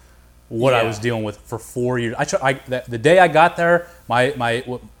understand what I was dealing with for 4 years. The day I got there,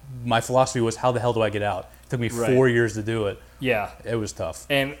 my philosophy was, how the hell do I get out? It took me 4 years to do it. Yeah. It was tough.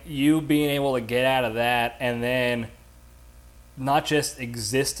 And you being able to get out of that and then not just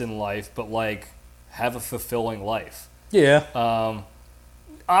exist in life, but like have a fulfilling life. Yeah.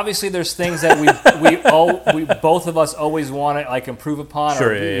 Obviously, there's things that we both of us always want to like improve upon.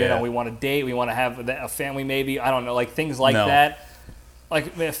 Sure, we want to date, we want to have a family, maybe. I don't know, like things like that.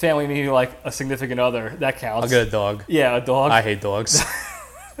 Like a family, maybe like a significant other. That counts. I'll get a dog. Yeah, a dog. I hate dogs.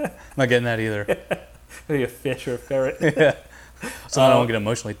 I'm not getting that either. Maybe a fish or a ferret. Yeah. Something I don't get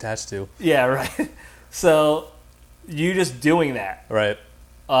emotionally attached to. Yeah, right. So you just doing that, right?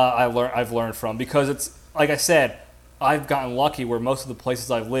 I've learned from, because it's like I said. I've gotten lucky where most of the places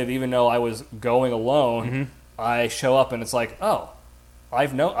I've lived, even though I was going alone, I show up and it's like, oh, I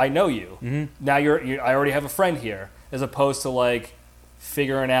know you. Now I already have a friend here, as opposed to like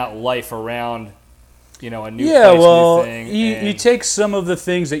figuring out life around a new place, new thing. You take some of the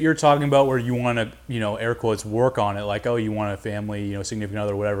things that you're talking about where you want to, air quotes, work on it, like, oh, you want a family, significant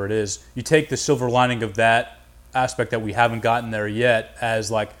other, whatever it is. You take the silver lining of that aspect that we haven't gotten there yet as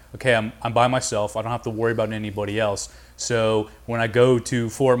like, okay, I'm by myself. I don't have to worry about anybody else. So when I go to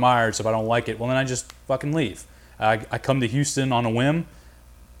Fort Myers, if I don't like it, well, then I just fucking leave. I come to Houston on a whim.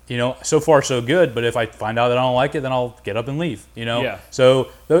 So far so good, but if I find out that I don't like it, then I'll get up and leave, Yeah. So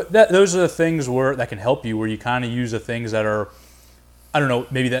those are the things that can help you, where you kind of use the things that are, I don't know,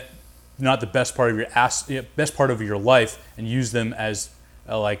 maybe that not the best part of your life, and use them as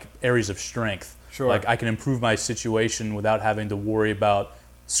like areas of strength. Sure. Like I can improve my situation without having to worry about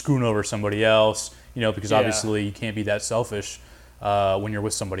screwing over somebody else, because obviously you can't be that selfish when you're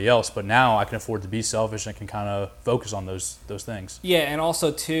with somebody else, but now I can afford to be selfish and can kind of focus on those things. Yeah, and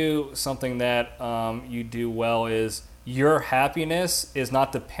also too, something that you do well is your happiness is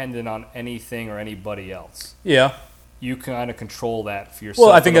not dependent on anything or anybody else. Yeah. You kind of control that for yourself.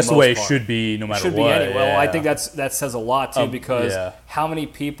 Well, I think that's the way it should be, no matter what. Well, I think that says a lot too, because how many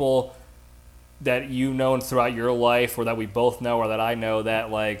people that you've known throughout your life, or that we both know, or that I know,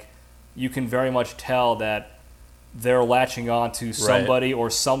 that like you can very much tell that they're latching on to somebody or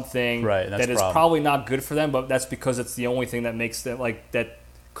something that is probably not good for them, but that's because it's the only thing that makes them, like, that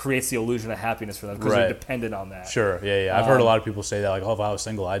creates the illusion of happiness for them, because they're dependent on that. Sure, yeah. I've heard a lot of people say that, like, oh, if I was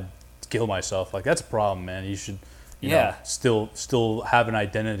single, I'd kill myself. Like, that's a problem, man. You should, you know, still have an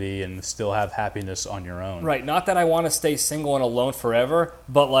identity and still have happiness on your own. Right. Not that I want to stay single and alone forever,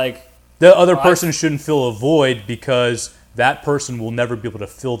 but like the other person shouldn't fill a void, because that person will never be able to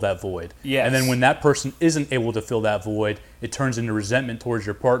fill that void. Yes. And then when that person isn't able to fill that void, it turns into resentment towards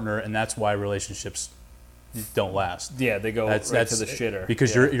your partner, and that's why relationships don't last. Yeah, they go right to the shitter.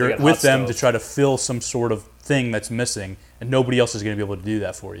 Because you're with them to try to fill some sort of thing that's missing, and nobody else is going to be able to do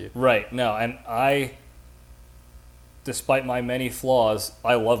that for you. Right. No, and despite my many flaws,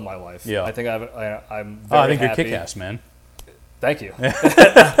 I love my life. Yeah. I think I'm very I think happy. you're kick-ass, man. Thank you.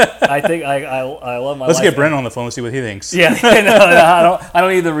 I think I love my life. Let's get Brent on the phone and see what he thinks. Yeah, no, I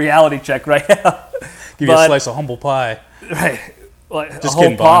don't need the reality check right now. Give you a slice of humble pie. Right. Like, just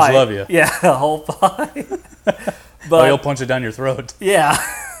kidding, Bonds. Love you. Yeah, a whole pie. But he'll punch it down your throat. Yeah.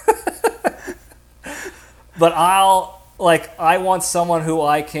 But I want someone who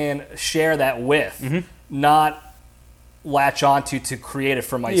I can share that with, not latch onto to create it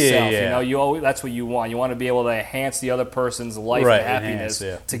for myself. Yeah. You know, that's what you want. You want to be able to enhance the other person's life and happiness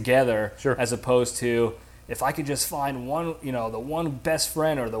together, as opposed to, if I could just find one, the one best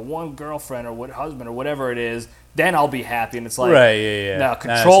friend or the one girlfriend or husband or whatever it is, then I'll be happy. And it's like, no,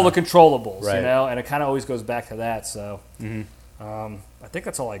 control the controllables, and it kind of always goes back to that. So I think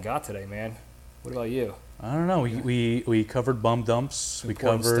that's all I got today, man. What about you? I don't know. We covered bum dumps.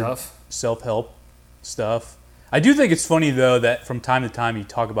 Important we covered stuff. Self-help stuff. I do think it's funny, though, that from time to time you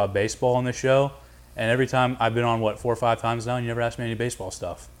talk about baseball on the show, and every time I've been on, 4 or 5 times now, and you never asked me any baseball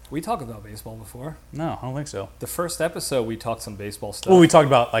stuff. We talked about baseball before. No, I don't think so. The first episode, we talked some baseball stuff. Well, we talked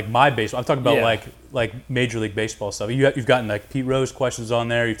about, like, my baseball. I'm talking about, like Major League Baseball stuff. You've gotten, like, Pete Rose questions on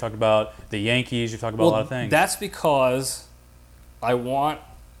there. You've talked about the Yankees. You've talked about a lot of things. That's because I want...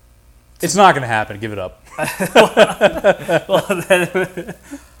 It's not going to happen. Give it up.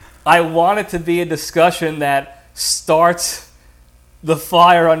 I want it to be a discussion that starts the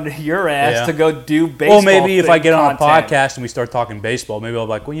fire under your ass to go do baseball. Well, maybe if I get on a content. podcast and we start talking baseball, maybe I'll be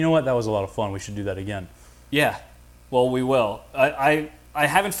like, well, you know what? That was a lot of fun. We should do that again. Yeah. Well, we will. I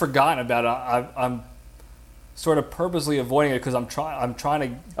haven't forgotten about it. I'm sort of purposely avoiding it because I'm trying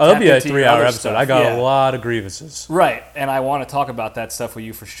to. Oh, that'll be a 3-hour episode. Stuff. I got a lot of grievances. Right, and I want to talk about that stuff with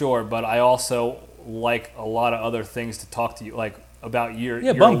you for sure. But I also like a lot of other things to talk to you, like about your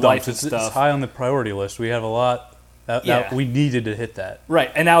life and stuff. It's high on the priority list. We have a lot. That we needed to hit that. Right,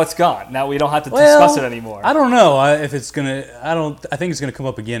 and now it's gone. Now we don't have to discuss it anymore. I don't know if it's gonna. I think it's gonna come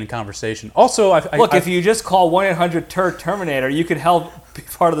up again in conversation. Also, if you just call 1-800-TERMINATOR, you can help be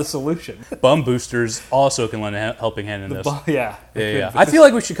part of the solution. Bum boosters also can lend a helping hand in this. Yeah. I feel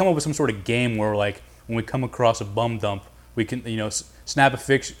like we should come up with some sort of game where, like, when we come across a bum dump, we can snap a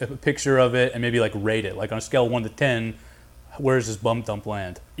picture of it and maybe like rate it, like on a scale of 1 to 10. Where does this bum dump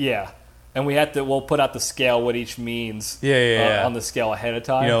land? Yeah. And we'll put out the scale, what each means on the scale ahead of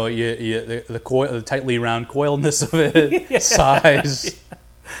time. The tightly round coiledness of it, size.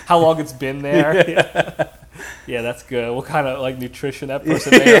 How long it's been there. Yeah, that's good. What kind of like nutrition that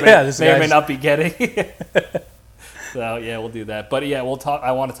person may not be getting. So, we'll do that. But, we'll talk.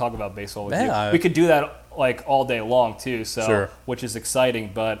 I want to talk about baseball with you. We could do that like all day long, too, so which is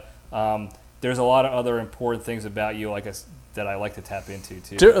exciting. But there's a lot of other important things about you, like that I like to tap into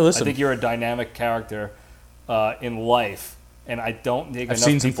too. Listen, I think you're a dynamic character in life, and I don't think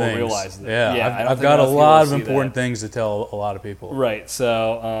enough people realize that. Yeah, I've got a lot of important things to tell a lot of people. Right.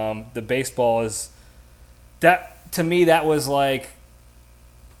 So the baseball is that to me. That was like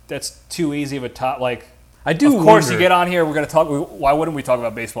that's too easy of a top. Like I do. Of course, you get on here. We're going to talk. Why wouldn't we talk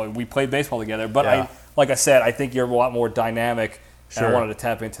about baseball? We played baseball together. But like I said, I think you're a lot more dynamic. Sure. And I wanted to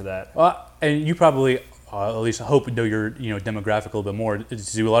tap into that. And you probably, at least I hope, know your demographic a little bit more.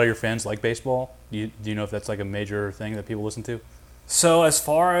 Do a lot of your fans like baseball? Do you know if that's like a major thing that people listen to? So as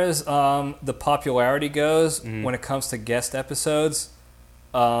far as the popularity goes, when it comes to guest episodes,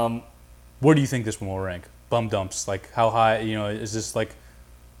 where do you think this one will rank? Bum dumps, like how high? Is this like?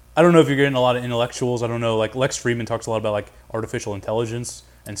 I don't know if you're getting a lot of intellectuals. I don't know. Like Lex Friedman talks a lot about like artificial intelligence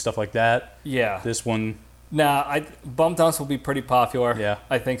and stuff like that. Yeah. This one. Nah, bum dumps will be pretty popular. Yeah.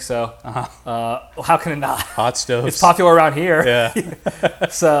 I think so. How can it not? Hot stoves. It's popular around here. Yeah.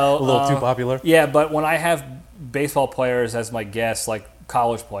 So a little too popular. Yeah, but when I have baseball players as my guests, like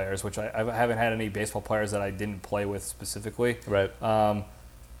college players, which I haven't had any baseball players that I didn't play with specifically. Right.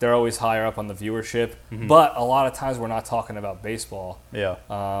 They're always higher up on the viewership, but a lot of times we're not talking about baseball. Yeah.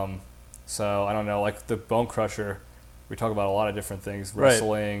 So I don't know, like the Bone Crusher, we talk about a lot of different things,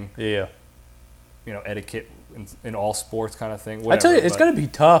 wrestling, yeah, etiquette in all sports kind of thing. Whatever, I tell you, it's going to be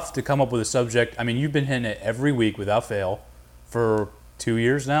tough to come up with a subject. I mean, you've been hitting it every week without fail for 2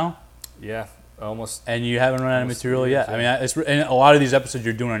 years now. Yeah, almost. And you haven't run out of material yet. Yeah. I mean, and a lot of these episodes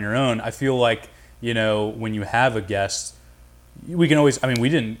you're doing on your own. I feel like when you have a guest. We can always. I mean, we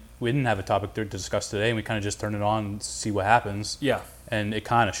didn't have a topic to discuss today, and we kind of just turn it on and see what happens. Yeah. And it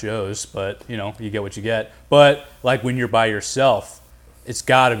kind of shows, but you get what you get. But like when you're by yourself, it's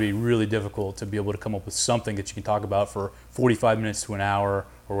got to be really difficult to be able to come up with something that you can talk about for 45 minutes to an hour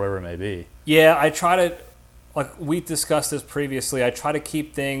or whatever it may be. Yeah, I try to, like we discussed this previously. I try to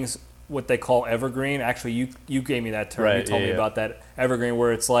keep things what they call evergreen. Actually, you gave me that term. Right, you told me about that evergreen,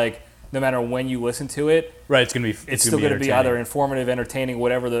 where it's like. No matter when you listen to it, right? It's gonna be. It's still gonna be either informative, entertaining,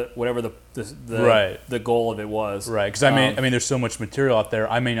 whatever the goal of it was. Right. Because I mean, there's so much material out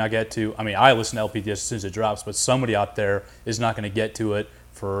there. I may not get to. I mean, I listen to LPDS as soon as it drops, but somebody out there is not going to get to it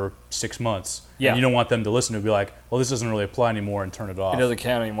for 6 months. Yeah. And you don't want them to listen to it and be like, well, this doesn't really apply anymore, and turn it off. It doesn't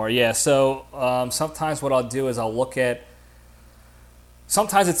count anymore. Yeah. So sometimes what I'll do is I'll look at.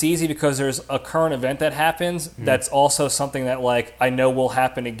 Sometimes it's easy because there's a current event that happens that's also something that like I know will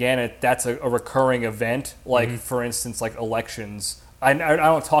happen again. That's a recurring event. Like for instance, like elections. I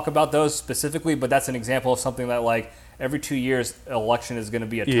don't talk about those specifically, but that's an example of something that like every 2 years, election is going to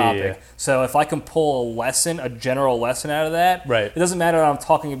be a topic. Yeah. So if I can pull a general lesson out of that, right. It doesn't matter that I'm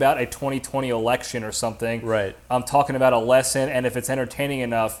talking about a 2020 election or something. Right. I'm talking about a lesson, and if it's entertaining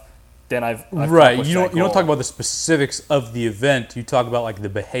enough, then I've right. You don't talk about the specifics of the event. You talk about like the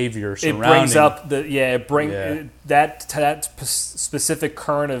behavior surrounding. It brings up that specific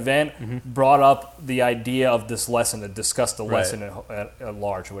current event brought up the idea of this lesson to discuss the lesson at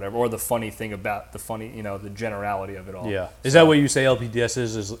large or whatever, or the funny thing about the generality of it all. Yeah, is that what you say LPDS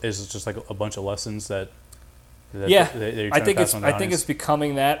is just like a bunch of lessons that I think it's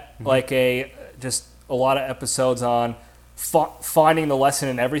becoming that like just a lot of episodes on. Finding the lesson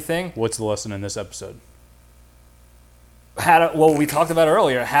in everything. What's the lesson in this episode? We talked about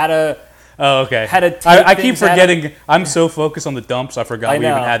earlier. Oh, okay. I keep forgetting. I'm so focused on the dumps, I forgot we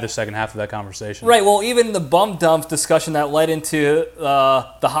even had the second half of that conversation. Right. Well, even the bum dump discussion that led into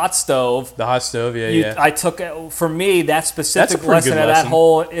the hot stove. The hot stove, yeah. I took, for me, that specific lesson of that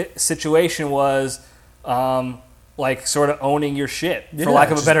whole situation was like sort of owning your shit, for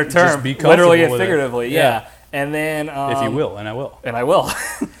lack of a better term. Literally and figuratively, yeah. And then if you will, and I will. And I will.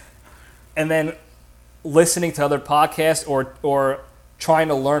 And then listening to other podcasts or trying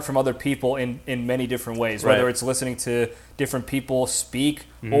to learn from other people in many different ways, whether it's listening to different people speak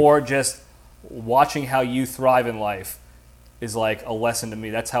or just watching how you thrive in life is like a lesson to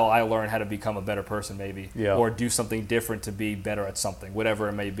me. That's how I learn how to become a better person, maybe, or do something different to be better at something, whatever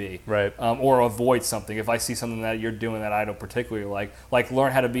it may be, right? Or avoid something. If I see something that you're doing that I don't particularly like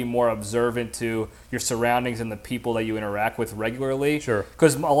learn how to be more observant to your surroundings and the people that you interact with regularly. Sure.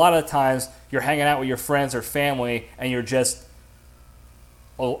 Because a lot of the times you're hanging out with your friends or family and you're just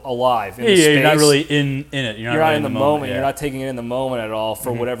alive in the space. You're not really in it. You're not in the moment. Yeah. You're not taking it in the moment at all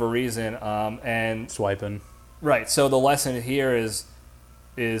for whatever reason. And swiping. Right. So the lesson here is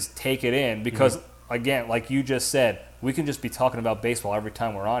take it in because again, like you just said, we can just be talking about baseball every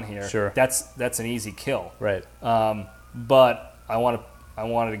time we're on here. Sure. That's an easy kill. Right. But I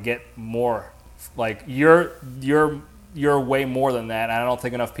wanted to get more. Like you're way more than that, and I don't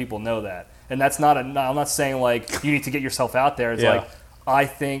think enough people know that. And that's not I'm not saying like you need to get yourself out there. It's like I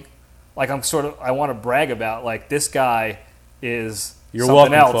think like I want to brag about like this guy is You're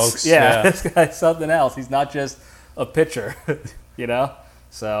something welcome, else. folks. Yeah, this guy's something else. He's not just a pitcher, you know?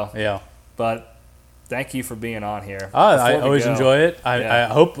 So, but thank you for being on here. I always enjoy it. I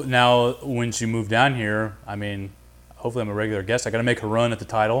hope now once you move down here, I mean, hopefully I'm a regular guest. I got to make a run at the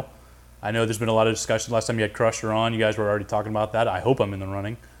title. I know there's been a lot of discussion. Last time you had Crusher on, you guys were already talking about that. I hope I'm in the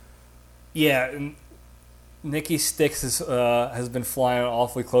running. Yeah, and Nicky Sticks has been flying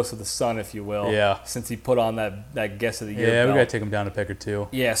awfully close to the sun, if you will. Yeah. Since he put on that Guest of the Year Yeah, belt. we got to take him down a pick or two.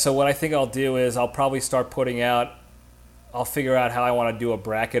 Yeah, so what I think I'll do is I'll probably start putting out. I'll figure out how I want to do a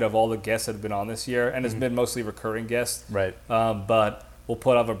bracket of all the guests that have been on this year, and it's been mostly recurring guests. Right. But we'll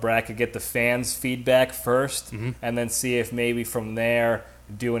put up a bracket, get the fans' feedback first, and then see if maybe from there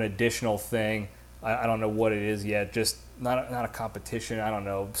do an additional thing. I don't know what it is yet. Just not a competition. I don't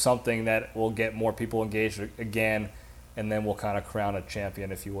know, something that will get more people engaged again, and then we'll kind of crown a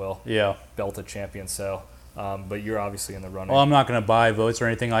champion, if you will. Yeah. Belt a champion. So. But you're obviously in the running. Well, I'm not going to buy votes or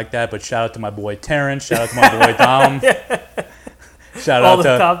anything like that, but shout out to my boy Terrence. Shout out to my boy Dom. Shout all out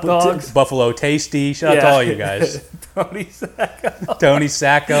the top dogs. to Buffalo Tasty. Shout out to all you guys. Tony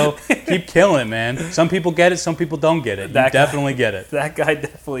Sacco. Keep killing it, man. Some people get it, some people don't get it. You definitely get it. That guy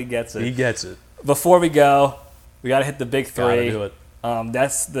definitely gets it. He gets it. Before we go, we got to hit the big three. Gotta do it.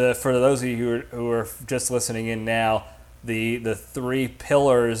 That's for those of you who are just listening in now, the three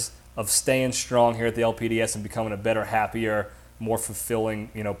pillars of staying strong here at the LPDS and becoming a better, happier, more fulfilling,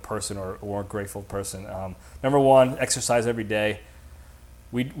 person or more grateful person. Number one, exercise every day.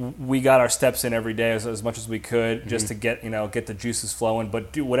 We got our steps in every day as much as we could just to get the juices flowing.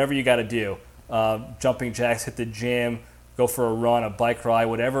 But do whatever you got to do. Jumping jacks, hit the gym, go for a run, a bike ride,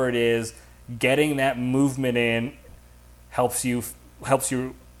 whatever it is. Getting that movement in helps you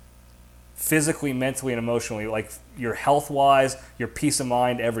physically, mentally, and emotionally, like your health-wise, your peace of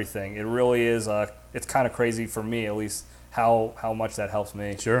mind, everything. It really is. It's kind of crazy for me, at least, how much that helps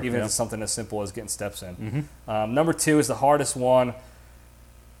me. Sure. Even if it's something as simple as getting steps in. Number two is the hardest one.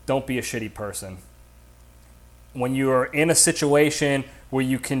 Don't be a shitty person. When you are in a situation where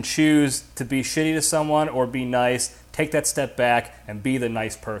you can choose to be shitty to someone or be nice, take that step back and be the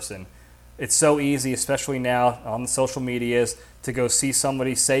nice person. It's so easy, especially now on the social medias, to go see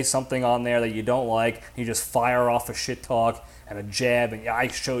somebody say something on there that you don't like, and you just fire off a shit talk and a jab, and I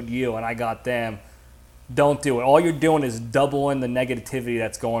showed you and I got them. Don't do it. All you're doing is doubling the negativity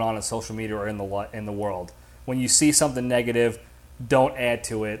that's going on in social media or in the world. When you see something negative, don't add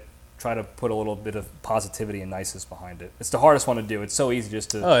to it. Try to put a little bit of positivity and niceness behind it. It's the hardest one to do. It's so easy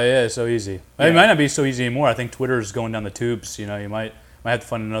just to... Oh, yeah, it's so easy. Yeah. It might not be so easy anymore. I think Twitter's going down the tubes. You might have to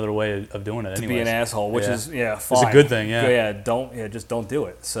find another way of doing it. To be an asshole, which is fine. It's a good thing, just don't do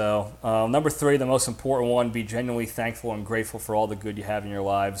it. So number three, the most important one: be genuinely thankful and grateful for all the good you have in your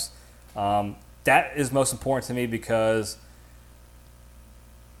lives. That is most important to me because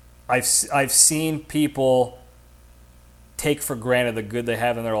I've seen people take for granted the good they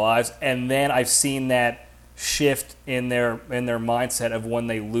have in their lives, and then I've seen that shift in their mindset of when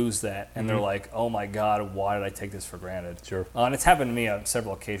they lose that, and they're like, oh my God, why did I take this for granted? Sure. And it's happened to me on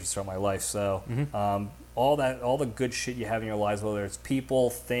several occasions throughout my life. So all the good shit you have in your lives, whether it's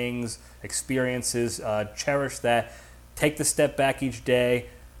people, things, experiences, cherish that. Take the step back each day,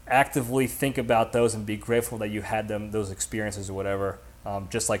 actively think about those, and be grateful that you had those experiences or whatever,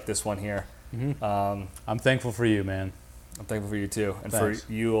 just like this one here. I'm thankful for you, man. I'm thankful for you too, and Thanks.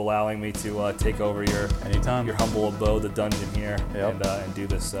 for you allowing me to take over your humble abode, the dungeon here, and do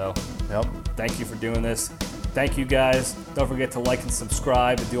this. So, thank you for doing this. Thank you guys. Don't forget to like and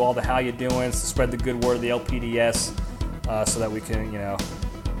subscribe and do all the how you doing. Spread the good word of the LPDS, so that we can,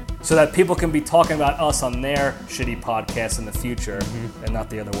 so that people can be talking about us on their shitty podcasts in the future, and not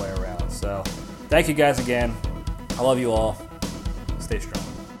the other way around. So, thank you guys again. I love you all. Stay strong.